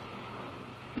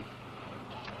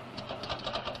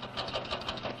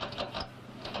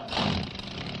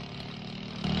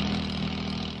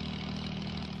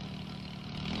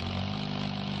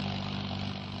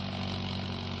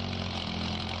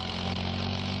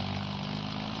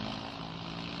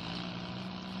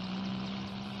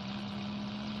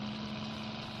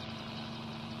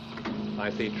 I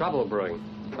see trouble brewing.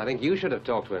 I think you should have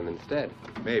talked to him instead.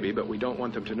 Maybe, but we don't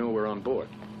want them to know we're on board.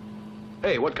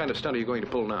 Hey, what kind of stunt are you going to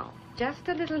pull now? Just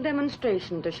a little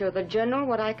demonstration to show the General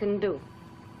what I can do.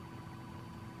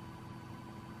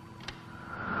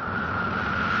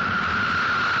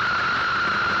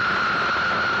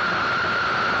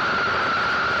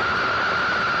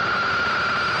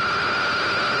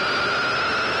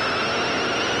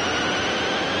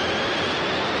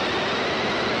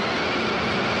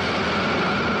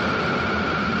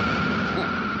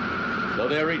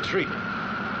 their retreat.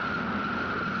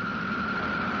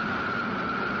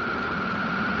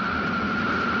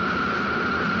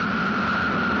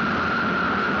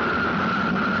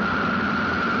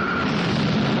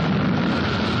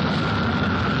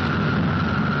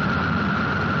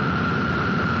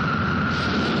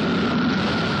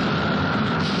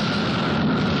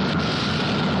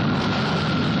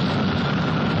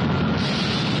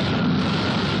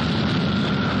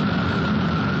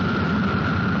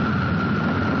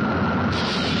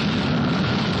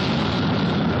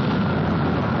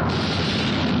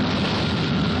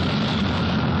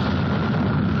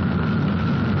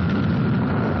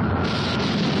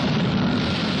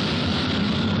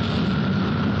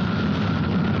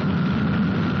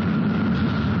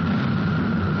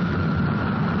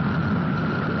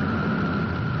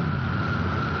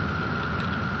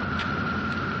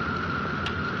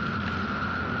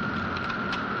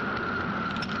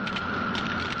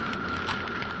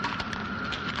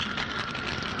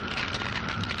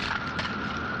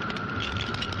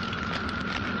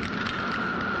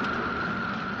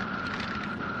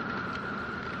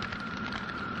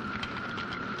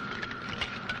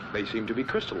 They seem to be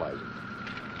crystallizing.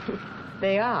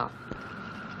 They are.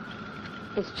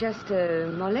 It's just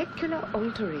a molecular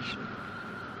alteration.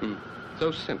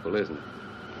 So simple, isn't it?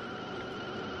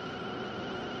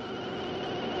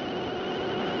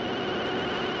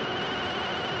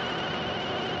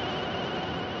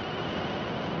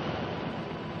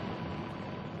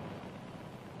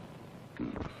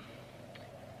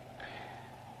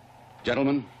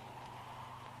 Gentlemen,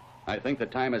 I think the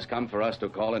time has come for us to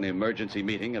call an emergency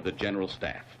meeting of the General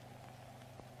Staff.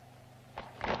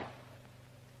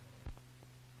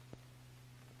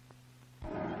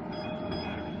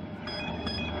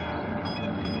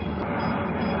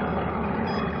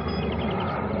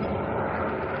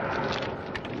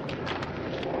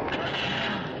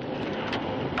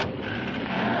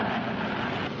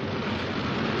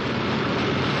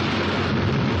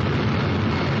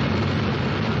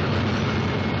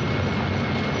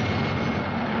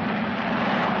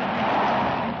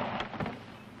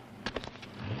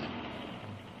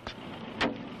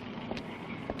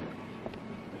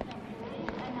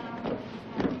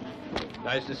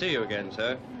 Nice to see you again,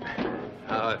 sir.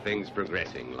 How are things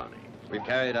progressing, Lonnie? We've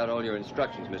carried out all your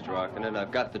instructions, Mr. Arkonide.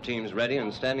 I've got the teams ready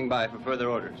and standing by for further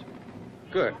orders.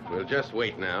 Good. We'll just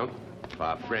wait now for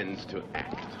our friends to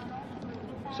act.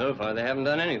 So far, they haven't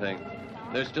done anything.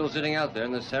 They're still sitting out there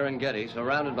in the Serengeti,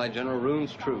 surrounded by General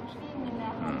Rhoon's troops.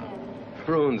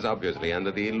 Rhoon's obviously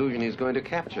under the illusion he's going to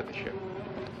capture the ship.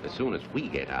 As soon as we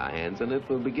get our hands on it,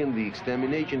 we'll begin the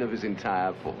extermination of his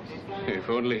entire force. If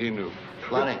only he knew.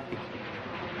 Lonnie.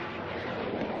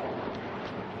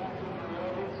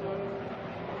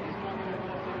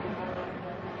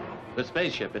 The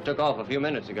spaceship, it took off a few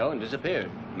minutes ago and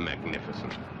disappeared.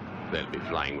 Magnificent. They'll be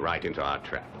flying right into our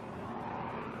trap.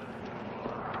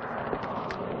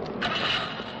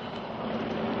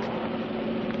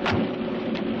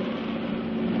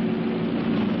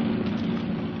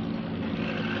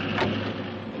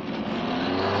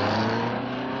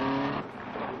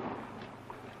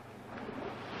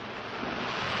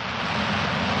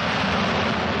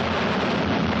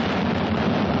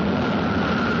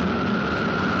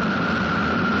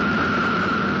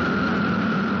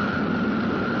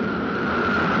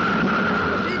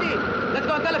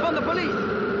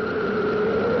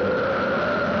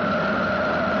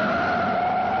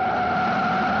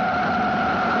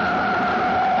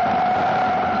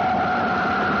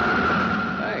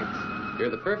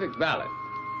 Perfect ballot.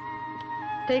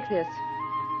 Take this.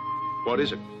 What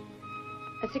is it?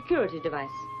 A security device.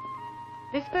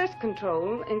 This first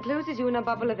control encloses you in a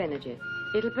bubble of energy.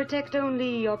 It'll protect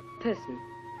only your person.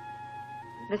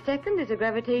 The second is a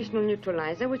gravitational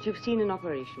neutralizer, which you've seen in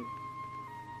operation.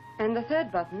 And the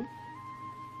third button,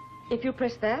 if you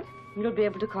press that, you'll be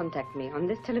able to contact me on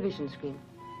this television screen.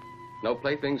 No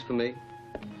playthings for me.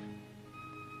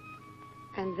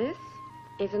 And this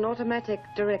is an automatic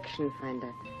direction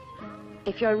finder.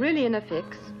 If you're really in a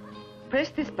fix, press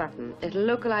this button. It'll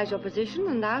localize your position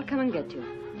and I'll come and get you.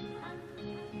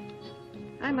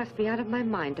 I must be out of my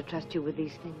mind to trust you with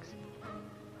these things.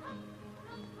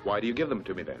 Why do you give them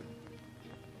to me then?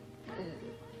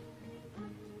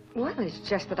 Well, it's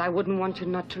just that I wouldn't want you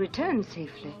not to return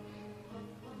safely.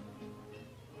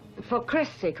 For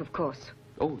Crest's sake, of course.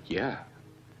 Oh, yeah.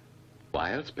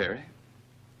 Why else, Perry?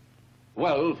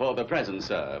 Well, for the present,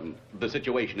 sir, the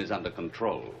situation is under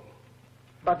control.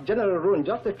 But General Rhoon,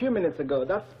 just a few minutes ago,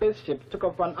 that spaceship took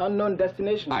off for an unknown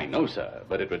destination. I know, sir,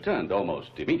 but it returned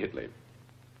almost immediately.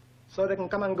 So they can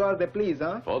come and go as they please,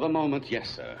 huh? For the moment, yes,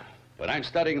 sir. But I'm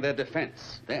studying their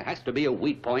defense. There has to be a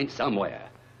weak point somewhere.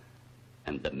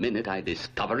 And the minute I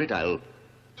discover it, I'll...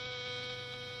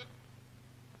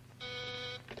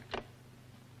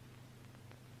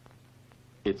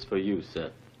 It's for you, sir.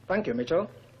 Thank you, Mitchell.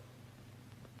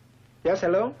 Yes,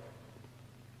 hello?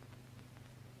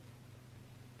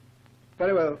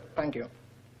 Very well, thank you.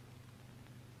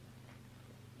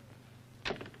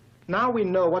 Now we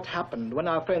know what happened when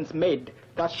our friends made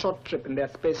that short trip in their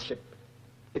spaceship.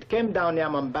 It came down near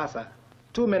Mombasa.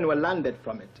 2 men were landed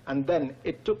from it, and then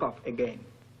it took off again.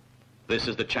 This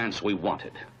is the chance we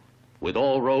wanted. With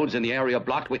all roads in the area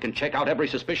blocked, we can check out every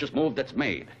suspicious move that's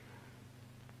made.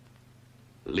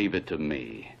 Leave it to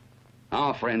me.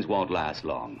 Our friends won't last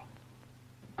long.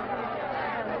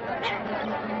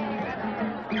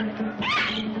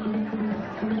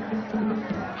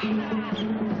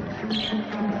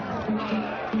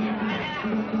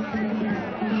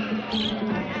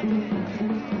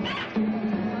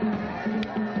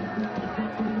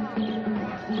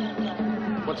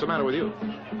 What's the matter with you?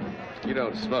 You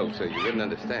don't smoke, so you wouldn't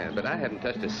understand, but I haven't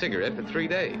touched a cigarette for 3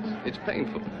 days. It's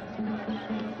painful.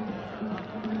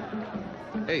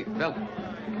 Hey, fella.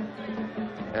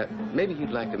 Maybe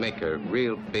you'd like to make a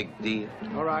real big deal.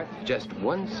 All right. Just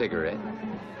 1 cigarette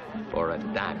or a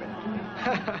diamond.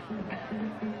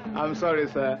 I'm sorry,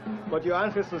 sir, but your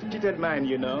ancestors cheated mine,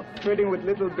 you know, trading with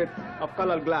little bits of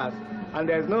colored glass. And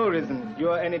there's no reason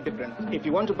you're any different. If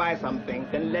you want to buy something,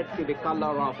 then let's see the color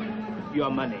of your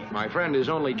money. My friend is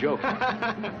only joking.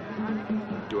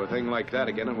 Do a thing like that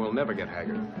again and we'll never get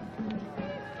haggard.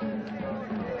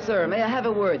 Sir, may I have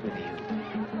a word with you?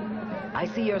 I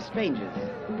see you're strangers.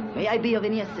 May I be of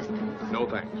any assistance? No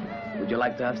thanks. Would you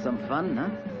like to have some fun, huh?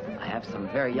 I have some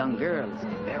very young girls,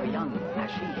 very young,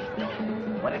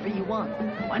 hashish. Whatever you want,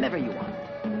 whenever you want.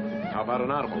 How about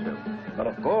an automobile? But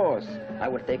of course, I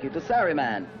will take you to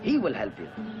Saruman. He will help you.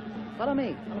 Follow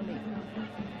me, follow me.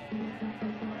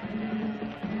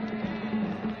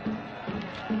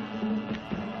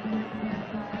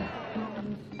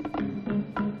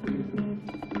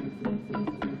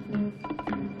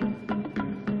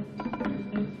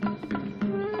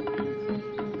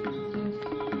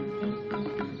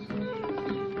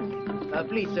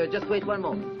 Please, sir, just wait 1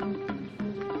 moment.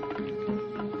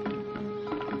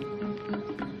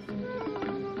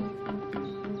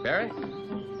 Barry,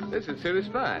 this would suit us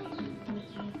fine.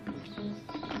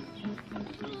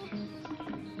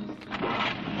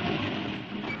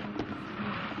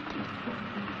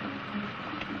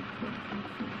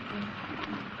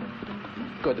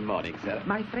 Good morning, sir.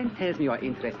 My friend tells me you are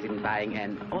interested in buying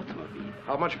an automobile.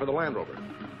 How much for the Land Rover?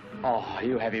 Oh,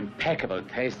 you have impeccable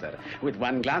taste, sir. With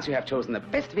 1 glance, you have chosen the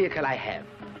best vehicle I have.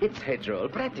 It's head-roll,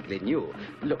 practically new.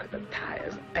 Look at the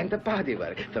tires and the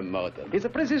bodywork. The motor is a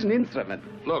precision instrument.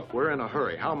 Look, we're in a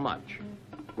hurry. How much?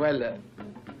 Well,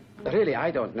 really, I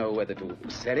don't know whether to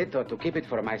sell it or to keep it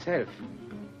for myself.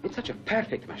 It's such a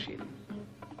perfect machine.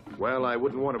 Well, I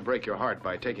wouldn't want to break your heart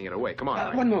by taking it away. Come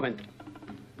on. 1 moment.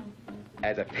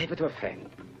 As a favor to a friend.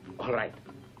 All right.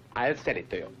 I'll sell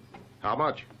it to you. How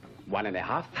much?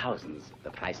 1,500,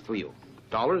 the price to you.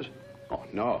 Dollars? Oh,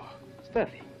 no.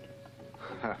 Sterling.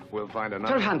 We'll find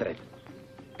another. 1,200.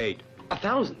 8.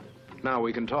 1,000. Now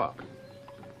we can talk.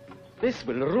 This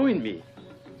will ruin me.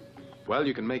 Well,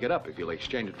 you can make it up if you'll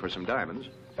exchange it for some diamonds.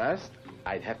 First,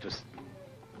 I'd have to...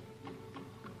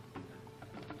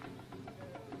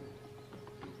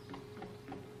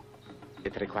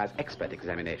 It requires expert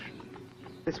examination.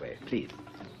 This way, please.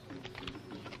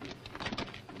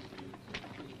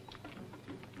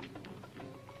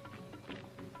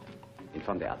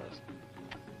 Inform the others.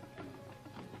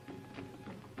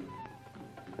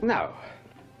 Now,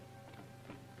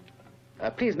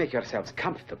 please make yourselves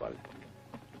comfortable.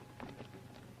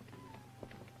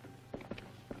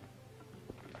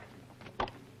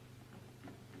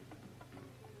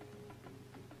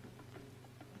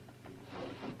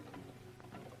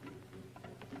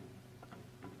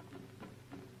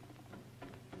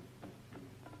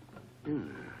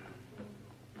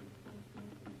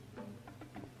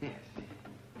 Yes.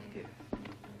 Yes.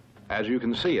 As you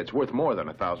can see, it's worth more than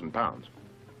 £1,000.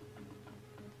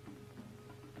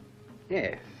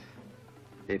 Yes.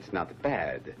 It's not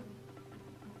bad.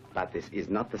 But this is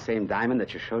not the same diamond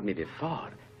that you showed me before.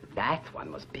 That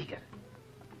one was bigger.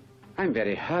 I'm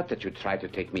very hurt that you tried to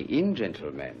take me in,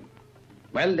 gentlemen.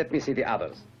 Well, let me see the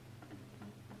others.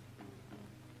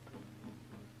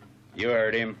 You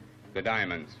heard him. The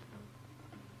diamonds.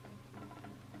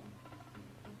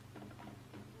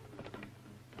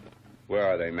 Where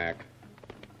are they, Mac?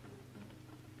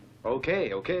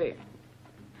 Okay, okay.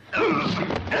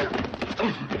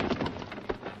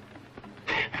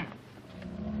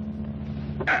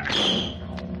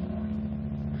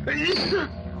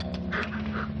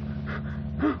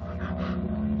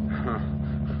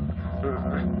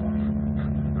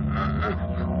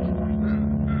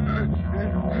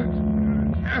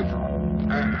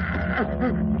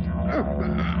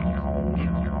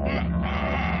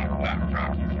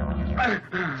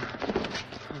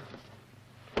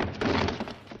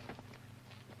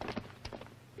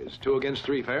 Is 2 against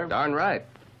 3 fair? Darn right.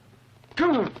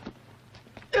 Come on.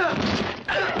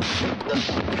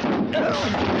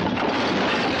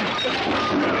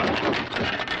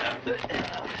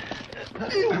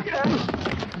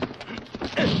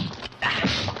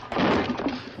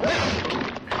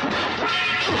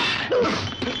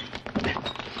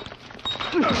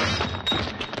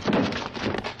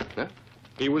 Huh?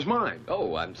 He was mine.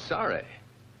 Oh, I'm sorry.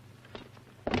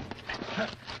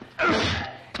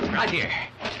 Right here.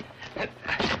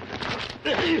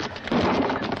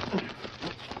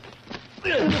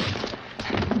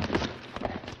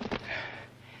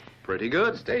 Pretty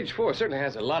good. Stage 4 certainly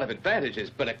has a lot of advantages,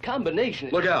 but a combination...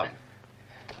 Look out.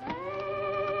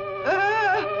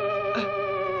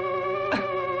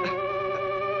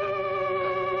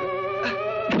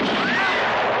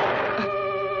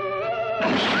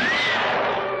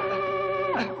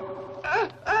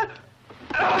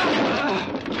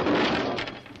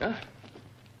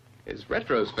 His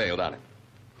retros failed on him.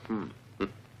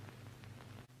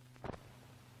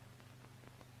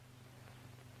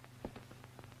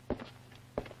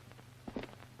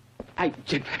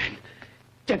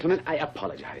 Gentlemen, I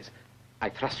apologize. I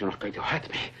trust you're not going to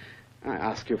hurt me. I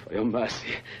ask you for your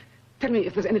mercy. Tell me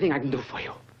if there's anything I can do for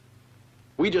you.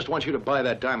 We just want you to buy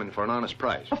that diamond for an honest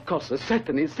price. Of course, sir.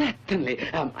 Certainly.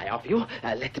 I offer you,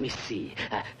 let me see,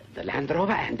 the Land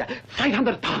Rover and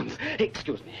 500 pounds.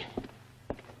 Excuse me.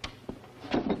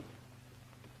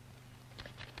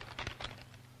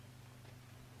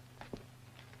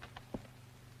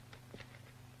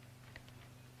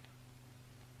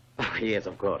 Oh, yes,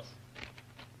 of course.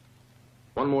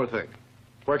 One more thing.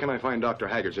 Where can I find Dr.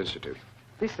 Haggard's Institute?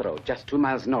 This road, just 2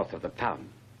 miles north of the town.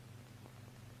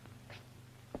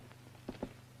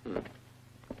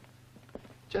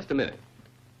 Just a minute.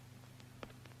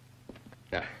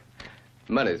 Now,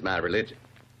 money's my religion.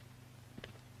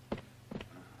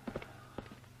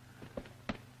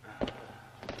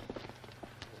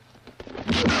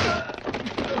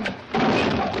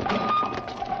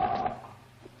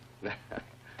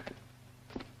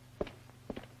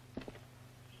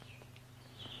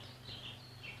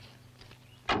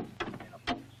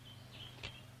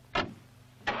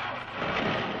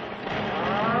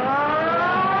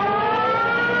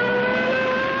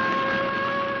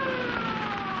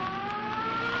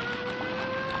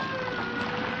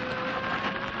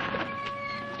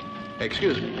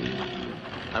 Excuse me.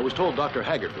 I was told Dr.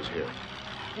 Haggard was here.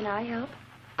 Can I help?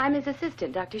 I'm his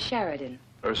assistant, Dr. Sheridan.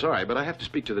 Sorry, but I have to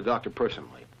speak to the doctor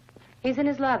personally. He's in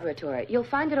his laboratory. You'll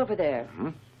find it over there.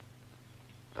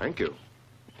 Thank you.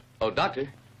 Oh, Doctor.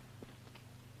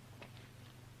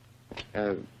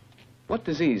 What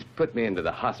disease put me into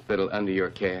the hospital under your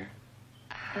care?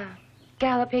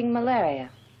 Galloping malaria.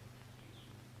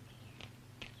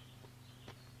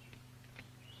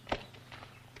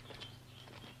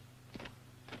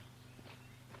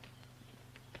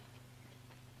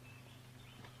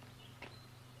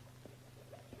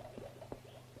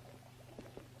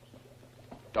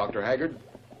 Dr. Haggard?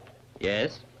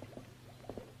 Yes?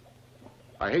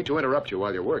 I hate to interrupt you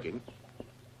while you're working.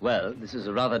 Well, this is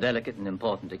a rather delicate and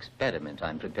important experiment.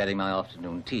 I'm preparing my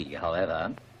afternoon tea,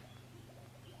 however.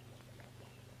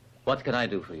 What can I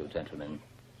do for you, gentlemen?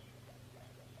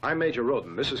 I'm Major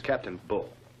Rhodan. This is Captain Bull.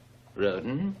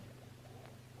 Rhodan?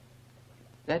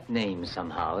 That name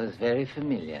somehow is very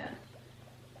familiar.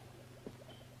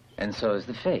 And so is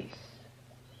the face.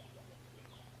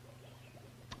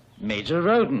 Major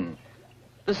Rhodan,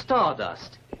 the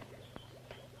Stardust.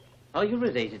 Are you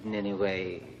related in any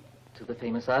way to the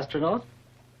famous astronaut?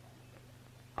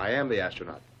 I am the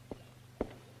astronaut.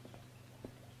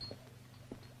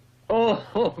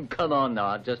 Oh, come on now.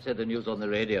 I've just heard the news on the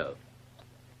radio.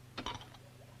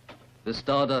 The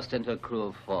Stardust and her crew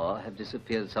of 4 have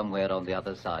disappeared somewhere on the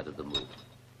other side of the moon.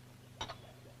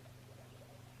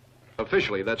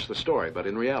 Officially, that's the story, but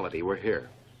in reality, we're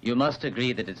here. You must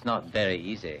agree that it's not very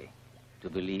easy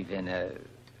to believe in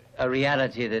a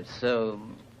reality that's so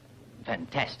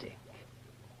fantastic.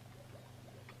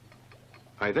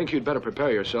 I think you'd better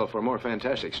prepare yourself for a more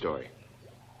fantastic story.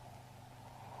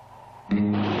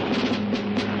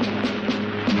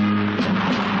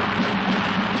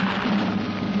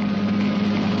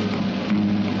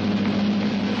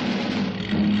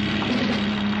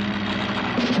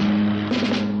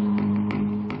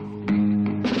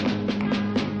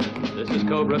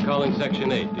 Cobra calling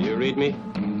Section 8. Do you read me?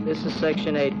 This is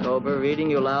Section 8, Cobra.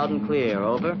 Reading you loud and clear.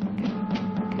 Over.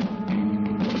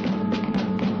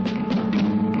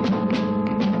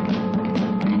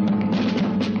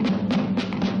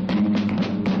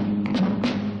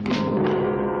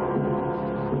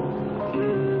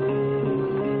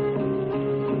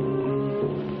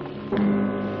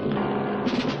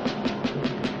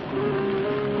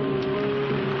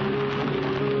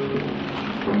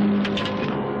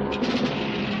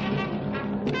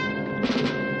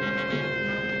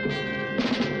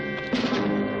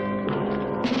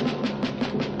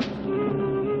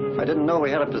 I didn't know we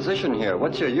had a position here.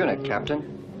 What's your unit,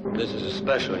 Captain? This is a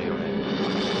special unit.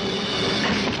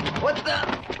 What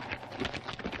the?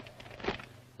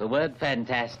 The word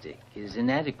fantastic is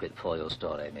inadequate for your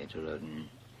story, Major Rhodan.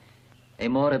 A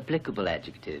more applicable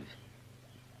adjective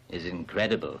is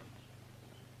incredible.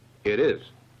 It is.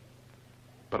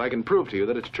 But I can prove to you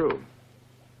that it's true.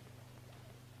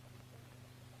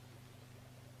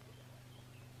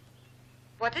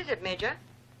 What is it, Major?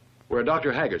 We're at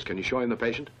Dr. Haggert's. Can you show him the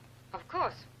patient? Of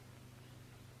course.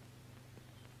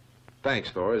 Thanks,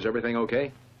 Thora. Is everything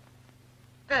okay?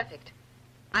 Perfect.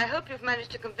 I hope you've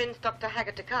managed to convince Dr.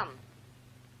 Haggert to come.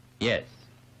 Yes.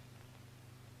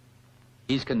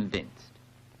 He's convinced.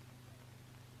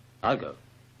 I'll go.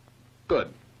 Good.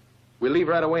 We'll leave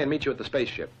right away and meet you at the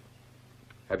spaceship.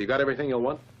 Have you got everything you'll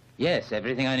want? Yes,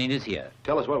 everything I need is here.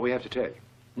 Tell us what we have to take.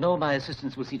 No, my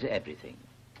assistants will see to everything.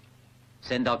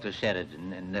 Send Dr.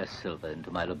 Sheridan and Nurse Silver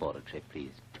into my laboratory,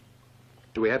 please.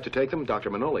 Do we have to take them? Dr.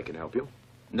 Manoli can help you.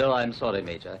 No, I'm sorry,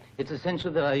 Major. It's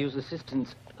essential that I use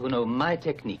assistants who know my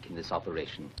technique in this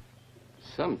operation.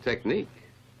 Some technique.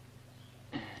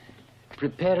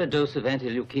 Prepare a dose of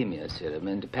anti-leukemia serum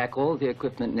and pack all the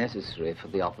equipment necessary for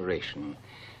the operation.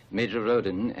 Major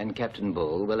Rhodan and Captain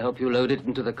Bull will help you load it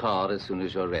into the car as soon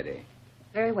as you're ready.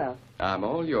 Very well. I'm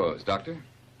all yours, Doctor.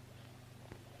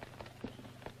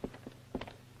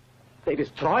 They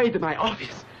destroyed my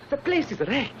office. The place is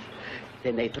wrecked.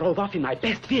 Then they drove off in my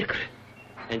best vehicle.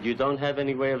 And you don't have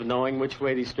any way of knowing which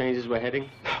way these strangers were heading?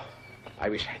 No, I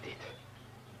wish I did.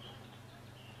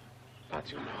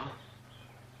 But you know...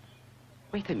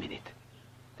 Wait a minute.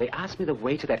 They asked me the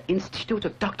way to that institute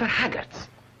of Dr. Haggert's.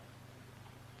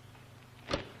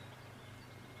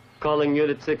 Calling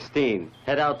Unit 16.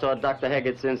 Head out toward Dr.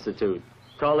 Haggert's Institute.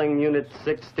 Calling Unit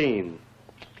 16.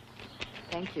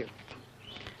 Thank you.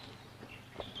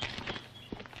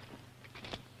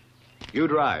 You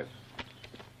drive.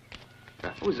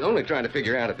 I was only trying to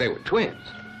figure out if they were twins.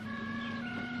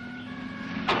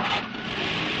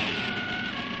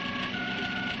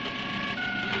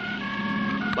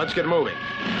 Let's get moving.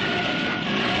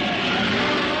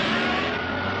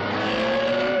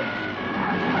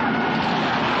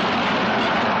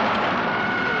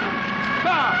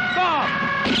 Stop! Stop!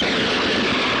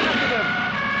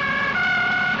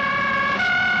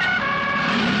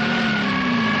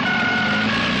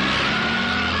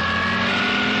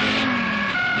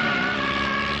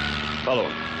 Follow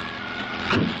him.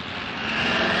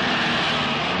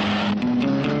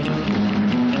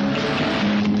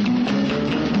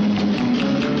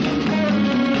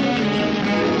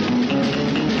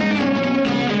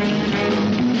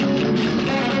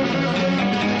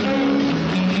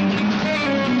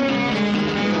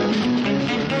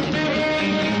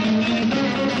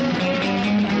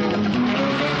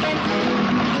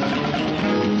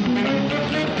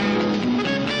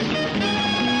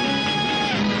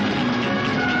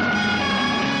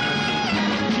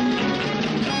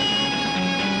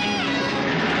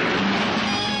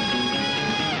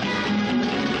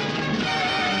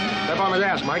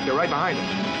 Mike, they're right behind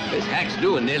us. This hack's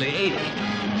doing nearly 80.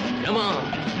 Come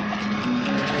on.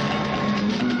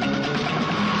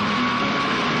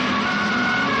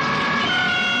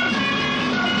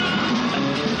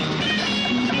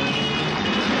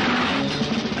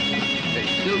 They're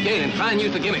still gaining. Try and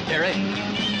use the gimmick, Terry.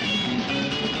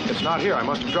 It's not here. I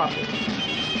must have dropped it.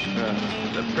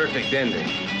 The perfect ending.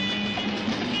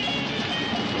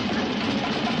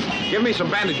 Give me some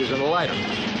bandages and a lighter.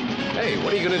 Hey,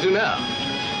 what are you going to do now?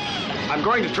 I'm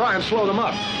going to try and slow them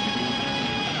up.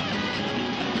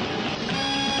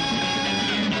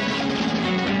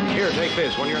 Here, take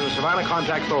this. When you're in the Savannah,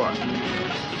 contact Thora.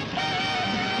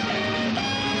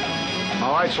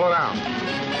 All right, slow down.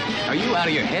 Are you out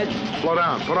of your head? Slow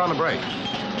down. Put on the brakes.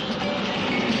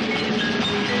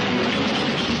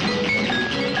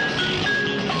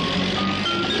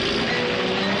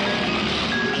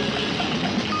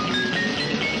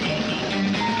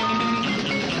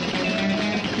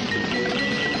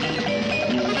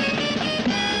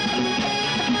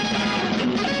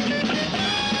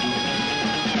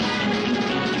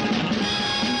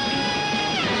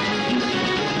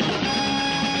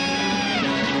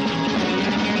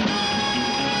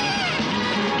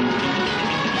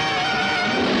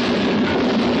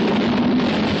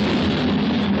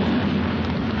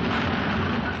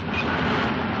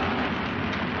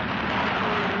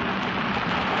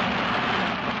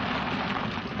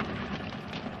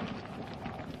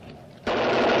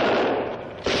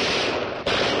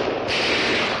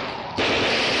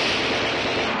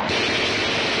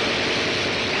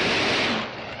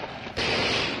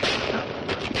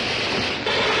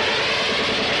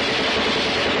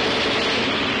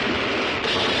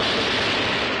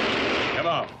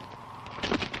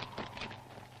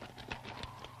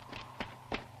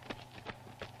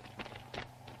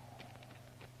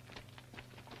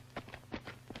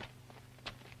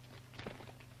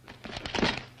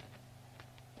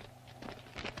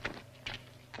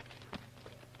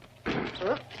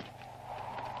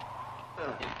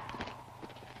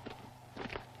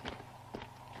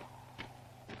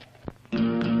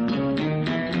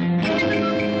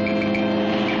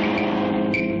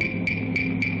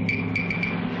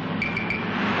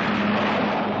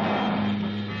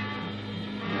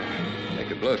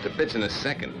 pitch in a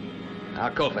second.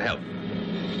 I'll call for help.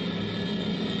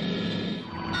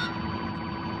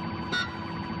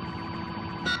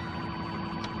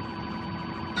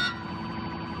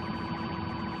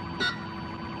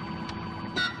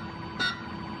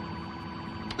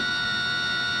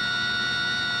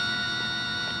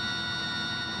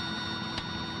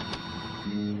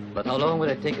 But how long will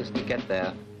it take us to get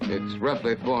there? It's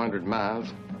roughly 400 miles.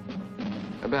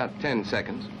 About 10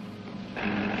 seconds.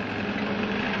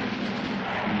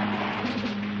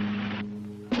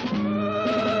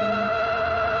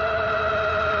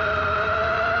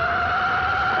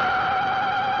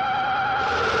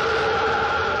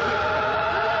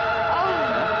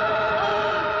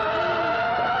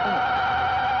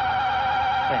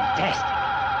 Fantastic.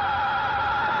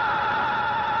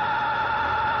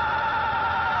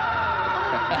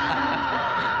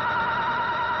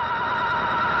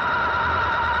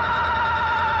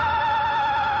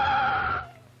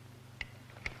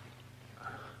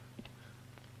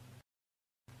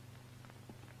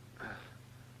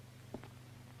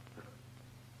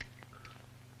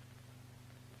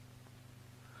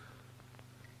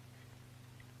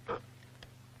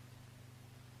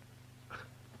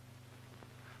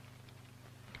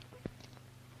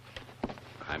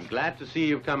 I'm glad to see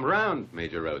you've come round,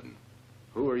 Major Rhodan.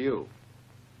 Who are you?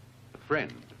 A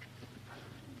friend.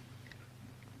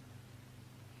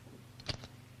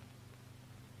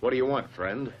 What do you want,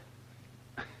 friend?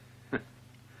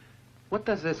 What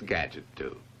does this gadget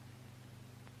do?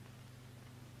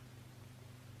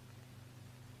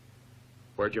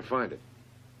 Where'd you find it?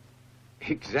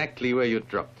 Exactly where you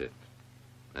dropped it.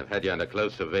 I've had you under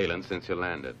close surveillance since you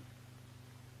landed.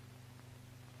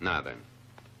 Now then.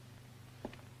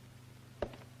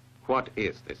 What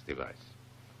is this device?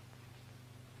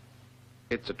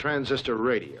 It's a transistor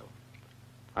radio.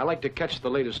 I like to catch the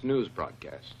latest news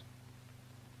broadcast.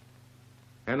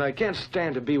 And I can't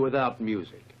stand to be without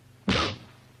music.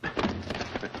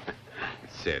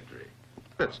 Cedric,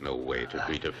 that's no way to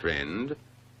greet a friend.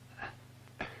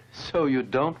 So you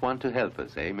don't want to help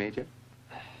us, eh, Major?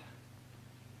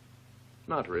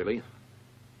 Not really.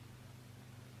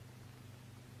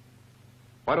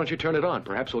 Why don't you turn it on?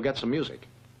 Perhaps we'll get some music.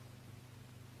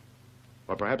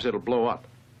 Or perhaps it'll blow up.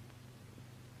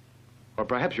 Or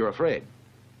perhaps you're afraid.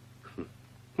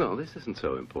 No, this isn't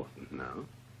so important now.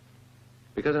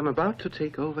 Because I'm about to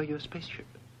take over your spaceship.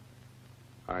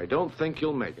 I don't think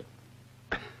you'll make it.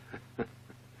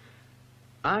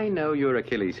 I know your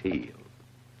Achilles heel.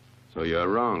 So you're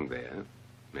wrong there,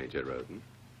 Major Rhodan.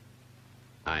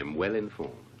 I'm well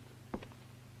informed.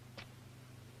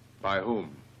 By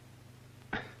whom?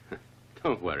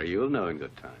 Don't worry, you'll know in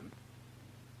good time.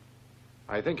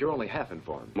 I think you're only half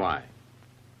informed. Why?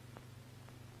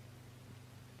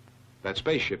 That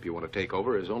spaceship you want to take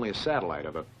over is only a satellite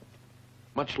of a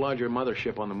much larger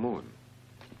mothership on the moon.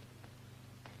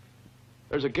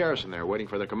 There's a garrison there waiting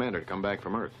for their commander to come back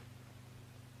from Earth.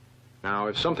 Now,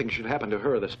 if something should happen to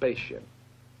her, the spaceship,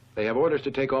 they have orders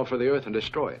to take off for the Earth and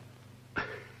destroy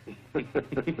it.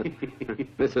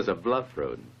 This is a bluff,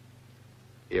 Rhodan.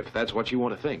 If that's what you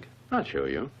want to think. I'll show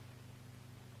you.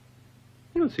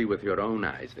 You'll see with your own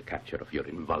eyes the capture of your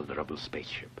invulnerable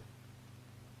spaceship.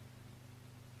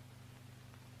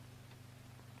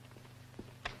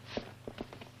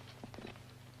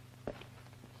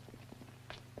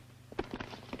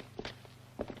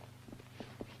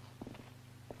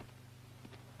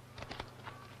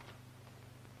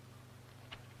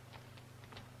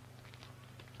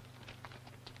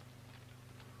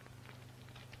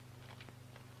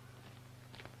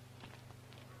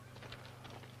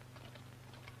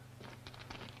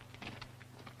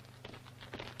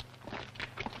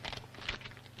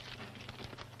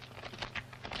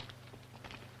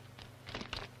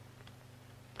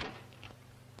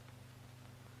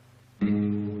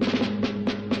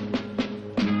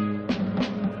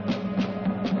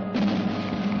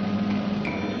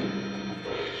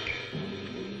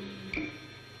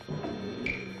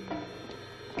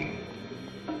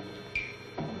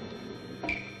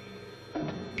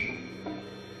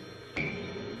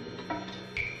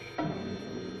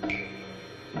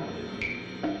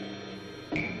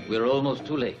 We're almost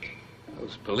too late.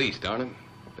 Those police, darn them.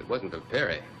 If it wasn't for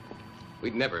Perry,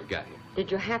 we'd never have got here.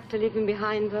 Did you have to leave him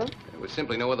behind, though? There was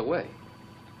simply no other way.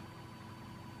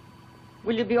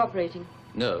 Will you be operating?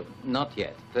 No, not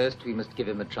yet. First, we must give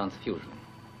him a transfusion.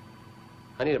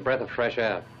 I need a breath of fresh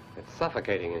air. It's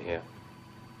suffocating in here.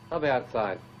 I'll be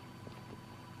outside.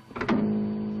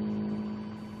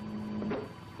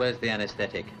 Where's the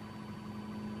anesthetic?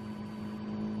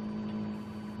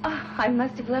 Oh, I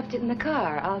must have left it in the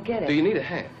car. I'll get it. Do you need a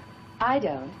hand? I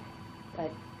don't,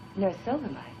 but Nurse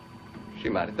Silverlight. She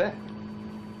might at that.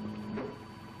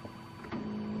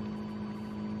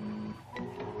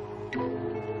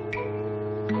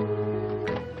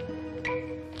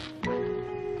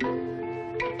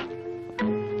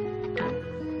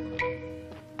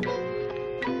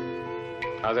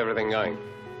 How's everything going?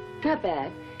 Not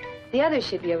bad. The others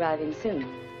should be arriving soon.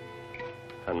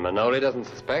 And Manoli doesn't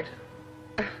suspect?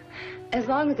 As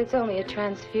long as it's only a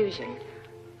transfusion,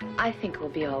 I think we'll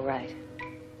be all right.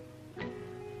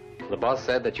 The boss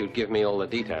said that you'd give me all the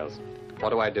details. What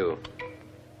do I do?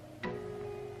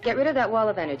 Get rid of that wall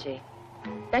of energy.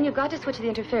 Then you've got to switch the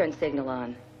interference signal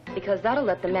on, because that'll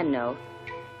let the men know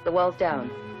the wall's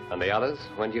down. And the others?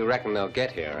 When do you reckon they'll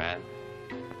get here, Anne?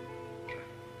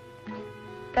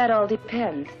 That all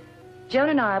depends. Joan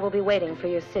and I will be waiting for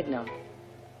your signal.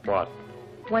 What?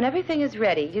 When everything is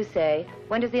ready, you say,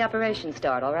 when does the operation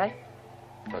start, all right?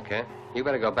 Okay. You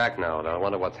better go back now, though. I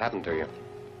wonder what's happened to you.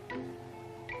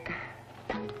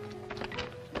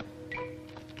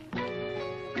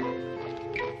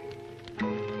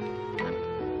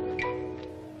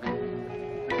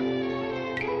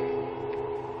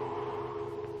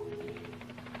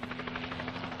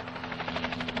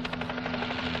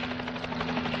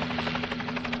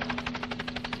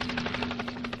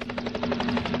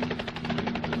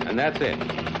 And that's it.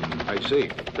 I see.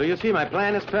 So you see, my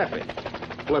plan is perfect.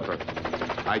 Flipper,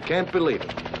 I can't believe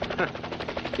it.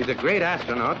 He's a great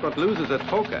astronaut, but loses at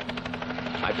poker.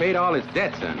 I paid all his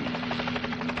debts, and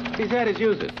he's had his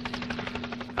uses.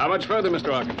 How much further,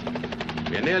 Mr. Arkin?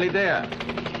 We're nearly there.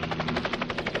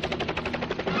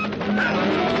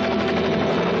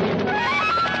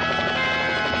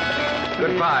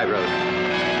 Goodbye, Rhodan.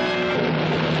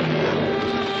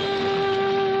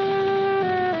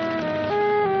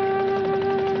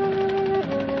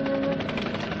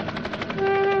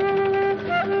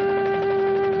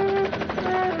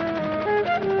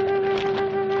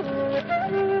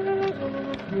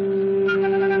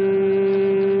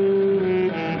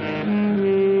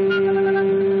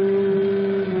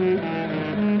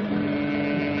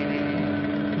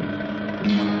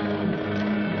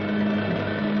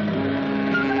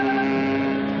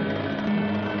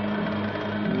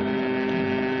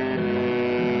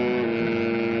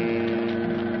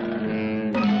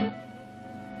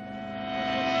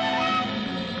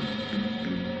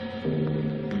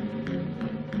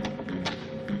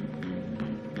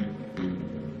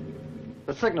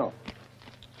 Signal.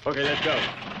 Okay, let's go.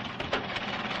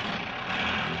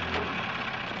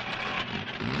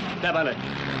 Step on it.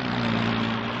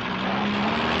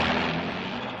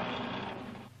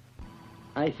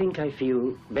 I think I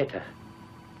feel better.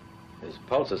 His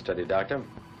pulse is steady, Doctor.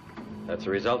 That's a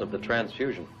result of the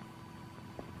transfusion.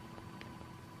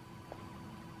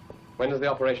 When does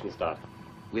the operation start?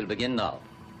 We'll begin now.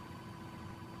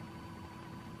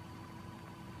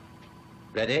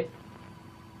 Ready?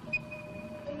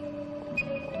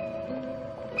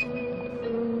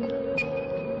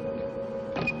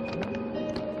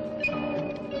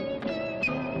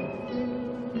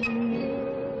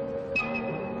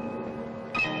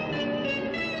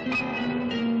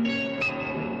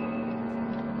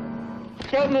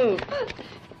 Don't move.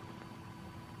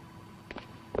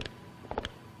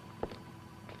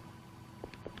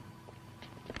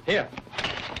 Here.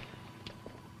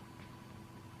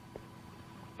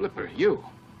 Flipper, you.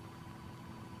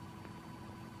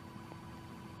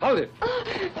 Hold it.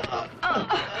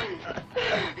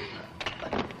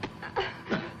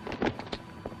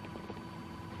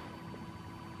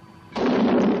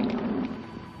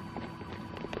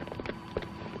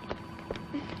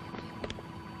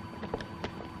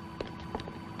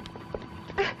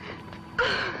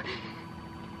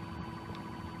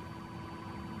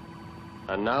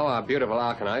 And now our beautiful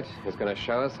Arkonide is going to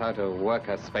show us how to work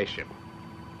a spaceship.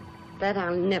 That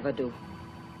I'll never do.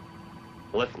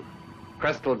 Listen,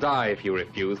 Crest will die if you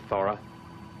refuse, Thora.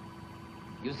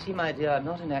 You see, my dear, I'm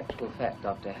not in actual fact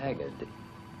Dr. Haggard.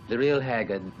 The real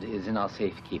Haggard is in our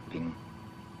safekeeping.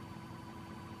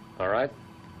 All right.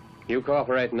 You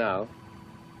cooperate now,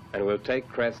 and we'll take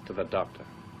Crest to the doctor.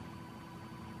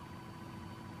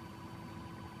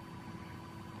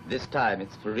 This time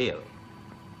it's for real.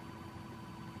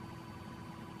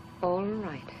 All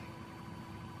right.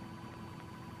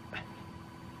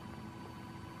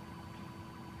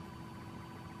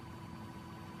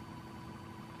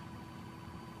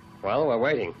 Well, we're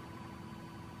waiting.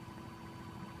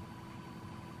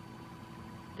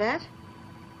 That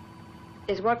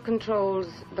is what controls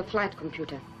the flight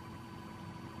computer.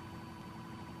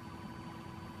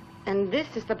 And this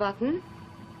is the button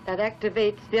that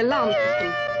activates the alarm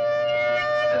system.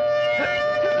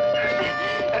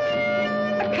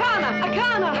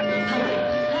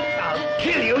 I'll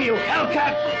kill you, you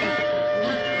hellcat!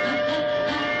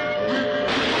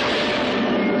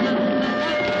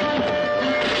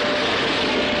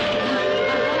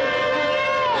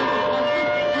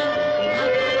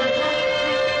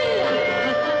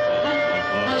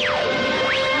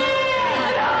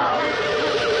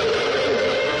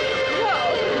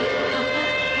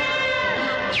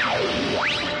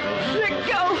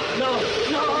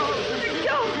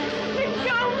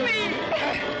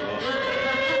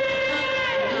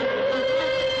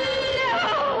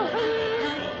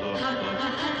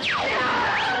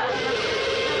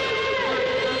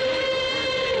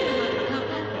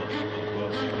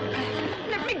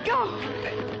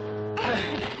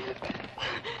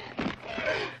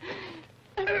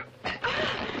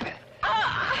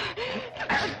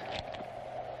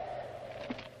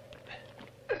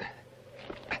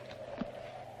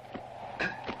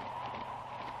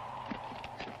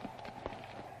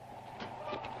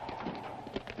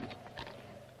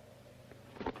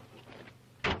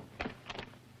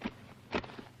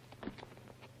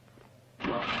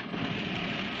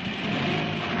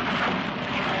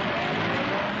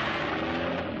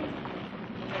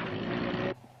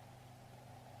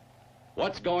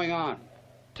 What's going on?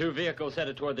 2 vehicles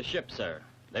headed toward the ship, sir.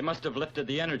 They must have lifted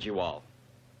the energy wall.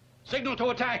 Signal to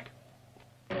attack!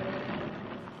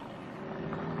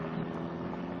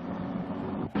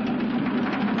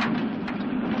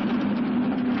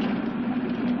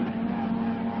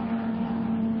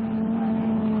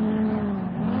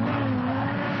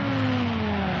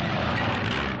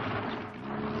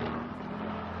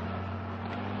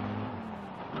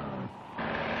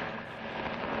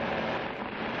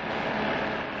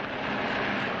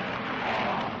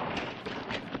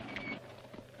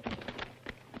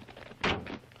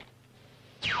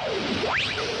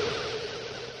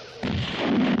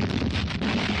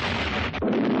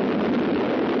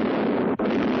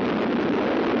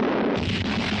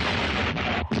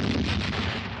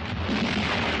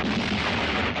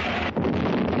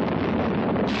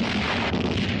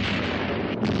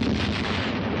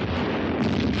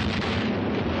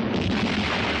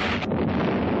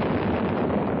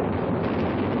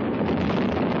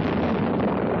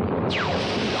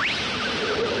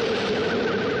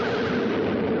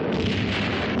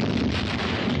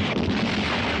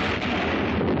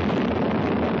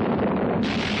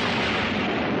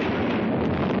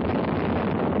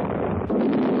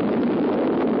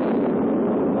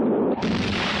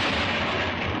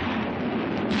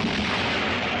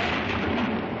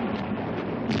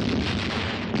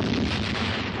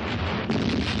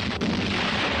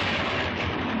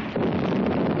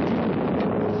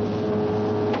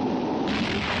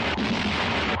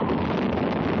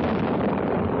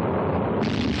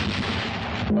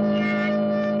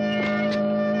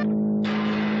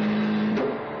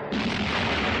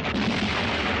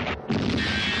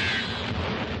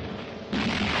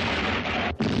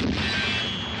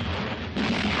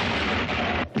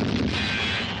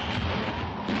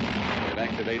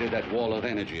 That wall of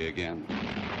energy again.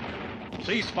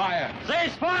 Cease fire!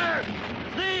 Cease fire!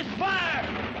 Cease fire!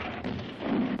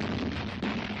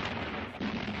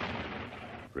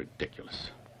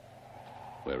 Ridiculous.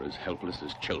 We're as helpless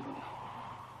as children.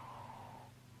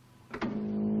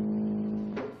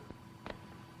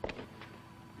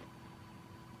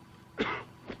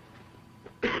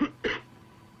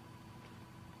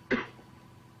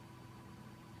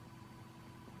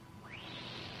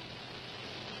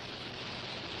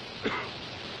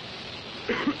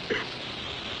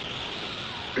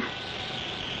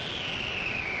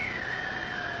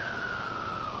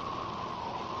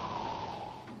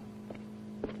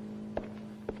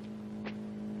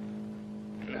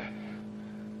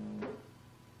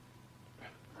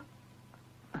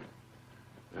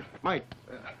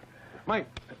 Mike,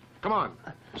 come on.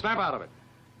 Snap out of it.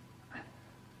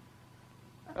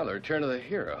 Well, the return of the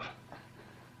hero.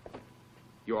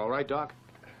 You all right, Doc?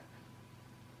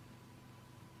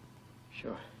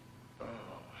 Sure.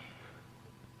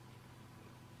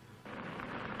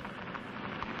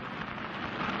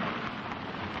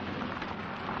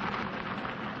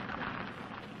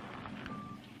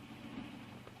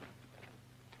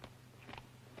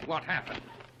 What happened?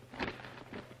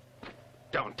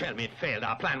 Don't tell me it failed.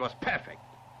 Our plan was perfect.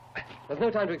 There's no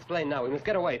time to explain now. We must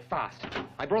get away fast.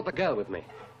 I brought the girl with me.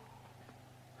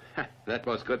 That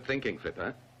was good thinking,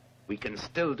 Flipper. We can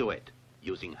still do it,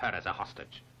 using her as a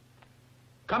hostage.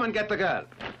 Come and get the girl.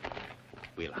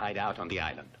 We'll hide out on the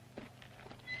island.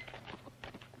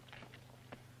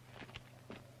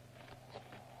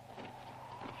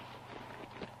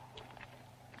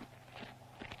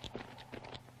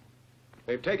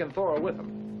 They've taken Thora with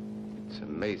them. It's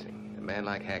amazing. A man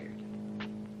like Haggard.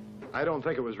 I don't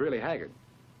think it was really Haggard.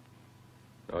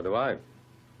 Nor do I.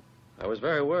 I was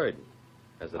very worried.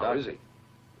 As the How doctor. is he?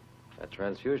 That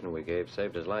transfusion we gave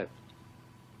saved his life.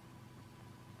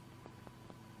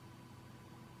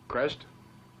 Crest?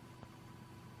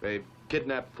 They've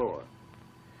kidnapped Thora.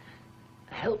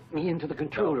 Help me into the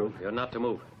control room. You're not to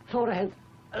move. Thora has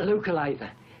a localizer.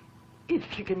 If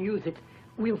she can use it,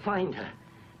 we'll find her.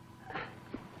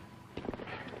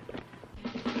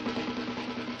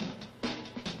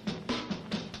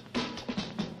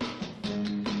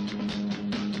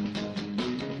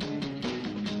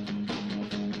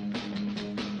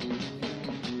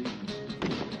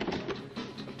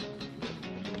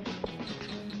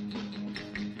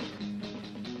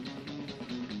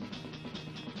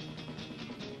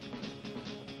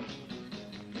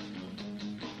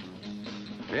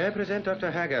 May I present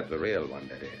Dr. Haggard, the real one,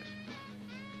 that is?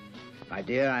 My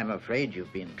dear, I'm afraid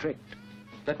you've been tricked.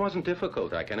 That wasn't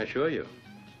difficult, I can assure you.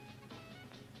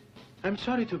 I'm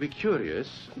sorry to be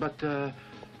curious, but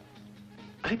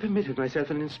I permitted myself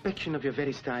an inspection of your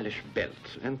very stylish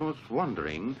belt and was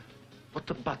wondering what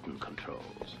the button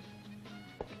controls.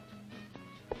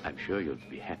 I'm sure you'll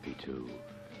be happy to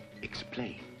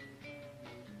explain.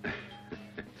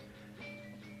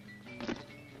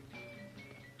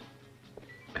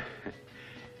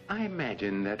 I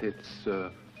imagine that it's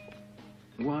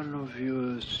one of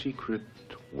your secret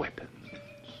weapons.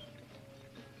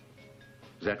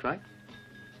 Is that right?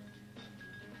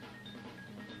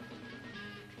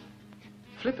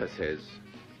 Flipper says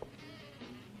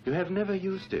you have never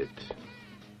used it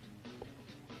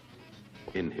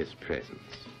in his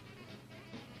presence.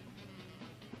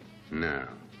 Now,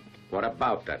 what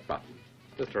about that button?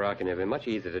 Mr. Arkonide, it'd be much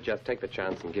easier to just take the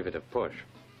chance and give it a push.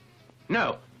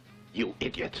 No, you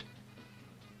idiot.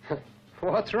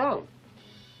 What's wrong?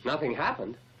 Nothing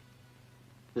happened.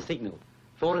 The signal.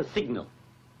 Thora's signal.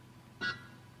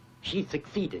 She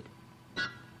succeeded.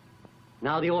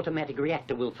 Now the automatic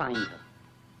reactor will find her.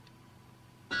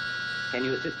 Can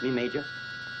you assist me, Major?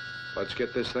 Let's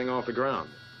get this thing off the ground.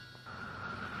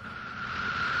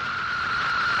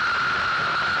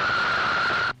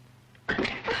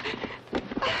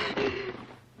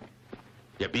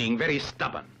 You're being very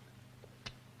stubborn.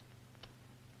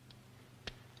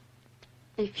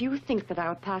 If you think that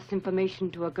I'll pass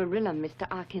information to a gorilla, Mr.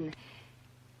 Arkin,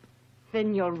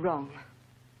 then you're wrong.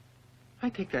 I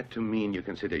take that to mean you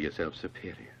consider yourself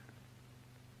superior.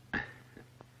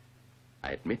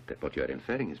 I admit that what you're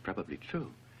inferring is probably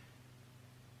true.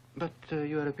 But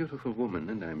you are a beautiful woman,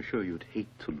 and I'm sure you'd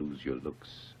hate to lose your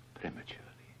looks prematurely.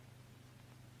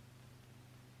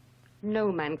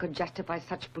 No man could justify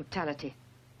such brutality.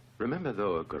 Remember,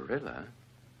 though, a gorilla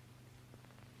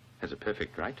has a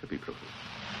perfect right to be brutal.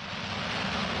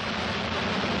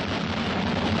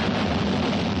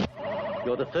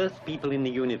 You're the first people in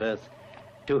the universe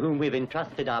to whom we've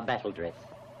entrusted our battle dress.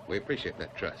 We appreciate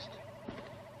that trust.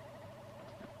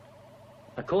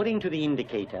 According to the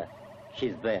indicator,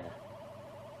 she's there.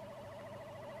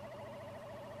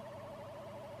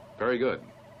 Very good.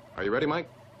 Are you ready, Mike?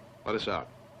 Let us out.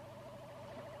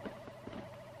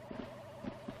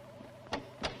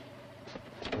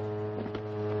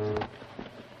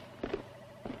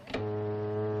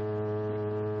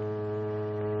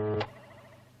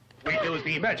 We use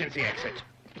the emergency exit.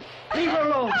 Leave her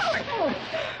alone!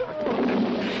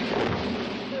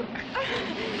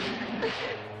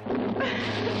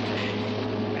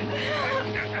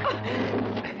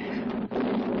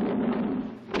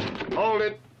 Hold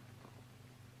it.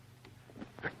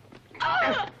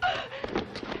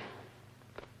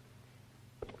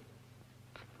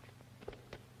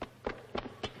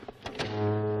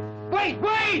 Wait,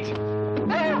 wait!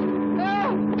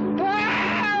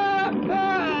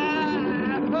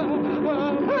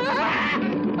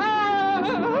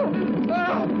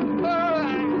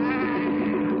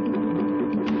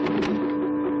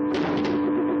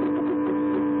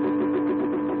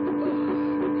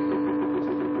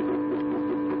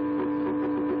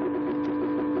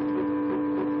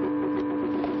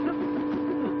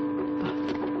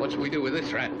 What should we do with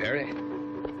this rat, Barry?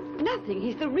 Nothing.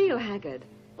 He's the real Haggard.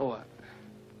 Oh,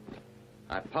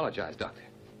 I apologize, Doctor.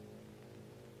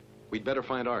 We'd better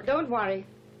find Arkin. Don't worry.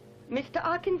 Mr.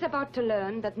 Arkin's about to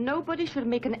learn that nobody should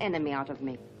make an enemy out of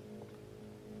me.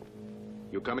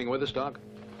 You coming with us, Doc?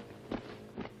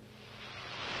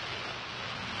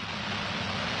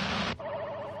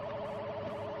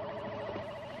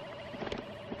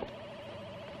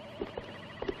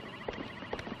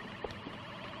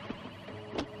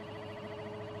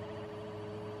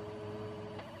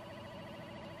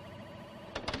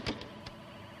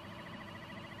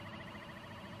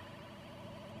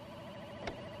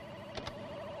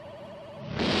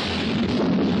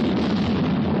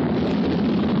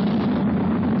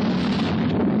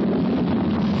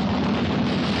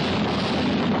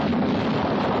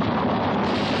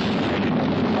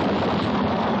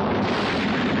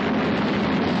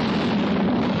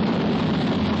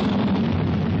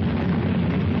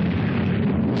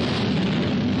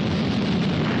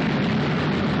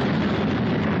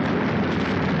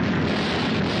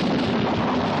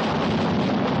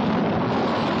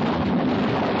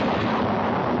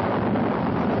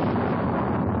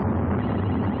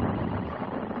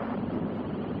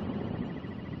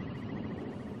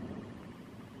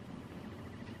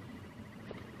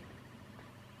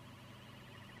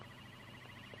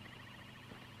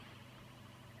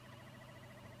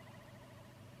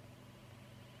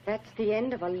 That's the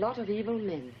end of a lot of evil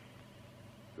men.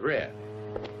 Really?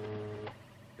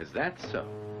 Is that so?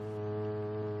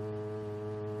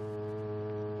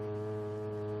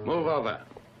 Move over.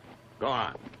 Go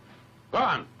on. Go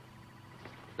on.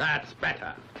 That's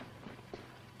better.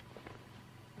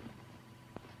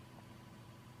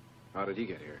 How did he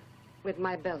get here? With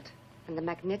my belt and the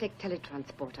magnetic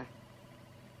teletransporter.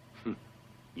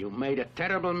 You made a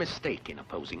terrible mistake in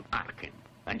opposing Arkin,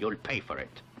 and you'll pay for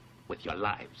it with your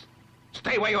lives.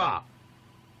 Stay where you are.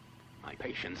 My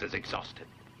patience is exhausted.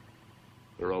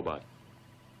 The robot.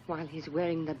 While he's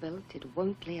wearing the belt, it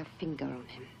won't lay a finger on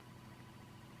him.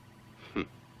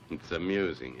 It's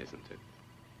amusing, isn't it?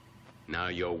 Now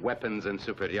your weapons and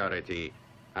superiority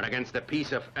are against a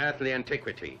piece of earthly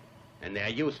antiquity, and they're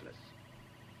useless.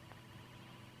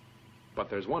 But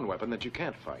there's one weapon that you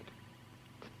can't fight.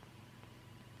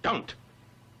 Don't!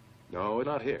 No,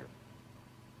 not here.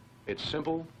 It's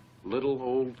simple, little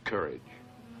old courage.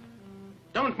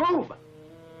 Don't move!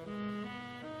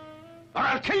 Or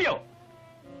I'll kill you!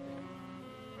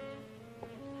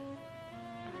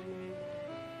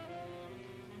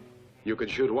 You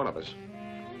could shoot one of us,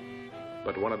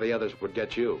 but one of the others would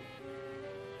get you.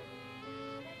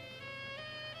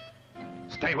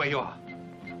 Stay where you are.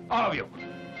 All of you.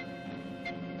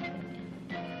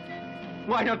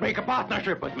 Why not make a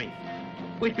partnership with me?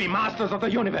 We'd be masters of the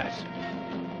universe.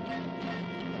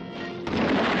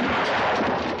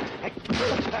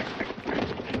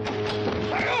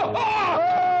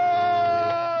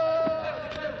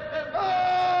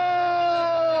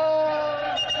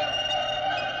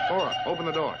 Thora, open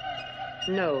the door.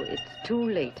 No, it's too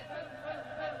late.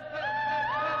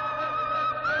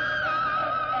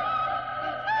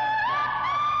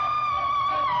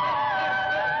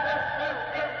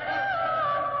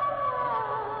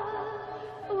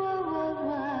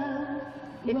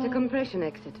 It's a compression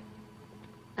exit,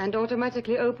 and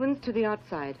automatically opens to the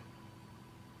outside,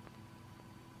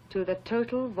 to the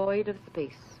total void of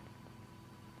space.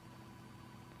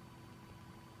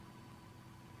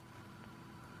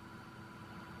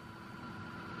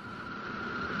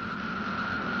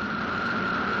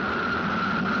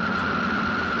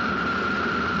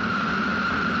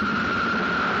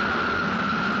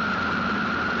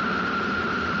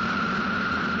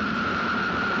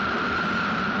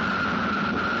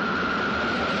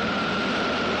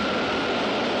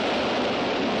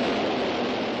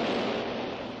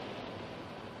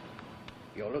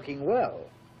 Looking well.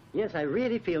 Yes, I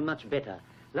really feel much better.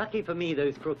 Lucky for me,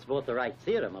 those crooks brought the right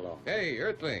serum along. Hey,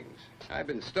 Earthlings. I've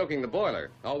been stoking the boiler.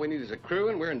 All we need is a crew,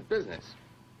 and we're in business.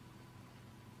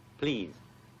 Please,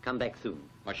 come back soon.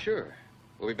 Why, sure.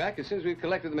 We'll be back as soon as we've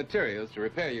collected the materials to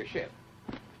repair your ship.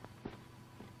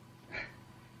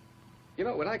 You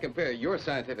know, when I compare your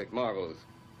scientific marvels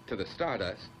to the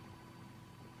Stardust,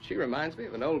 she reminds me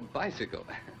of an old bicycle.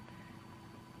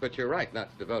 But you're right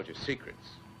not to divulge your secrets,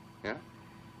 yeah?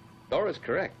 Thora's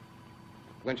correct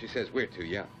when she says we're too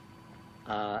young.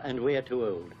 And we're too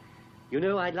old. You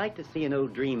know, I'd like to see an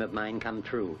old dream of mine come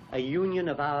true. A union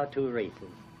of our two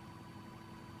races.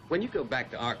 When you go back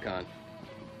to Arkon,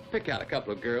 pick out a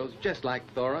couple of girls just like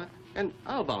Thora, and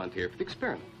I'll volunteer for the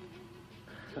experiment.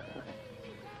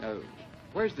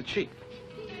 Where's the chief?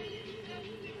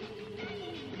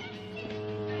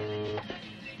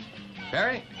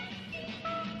 Barry?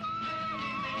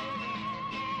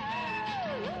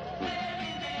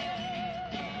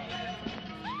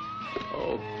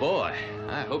 Oh, boy,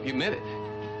 I hope you meant it.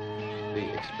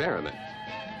 The experiment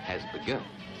has begun.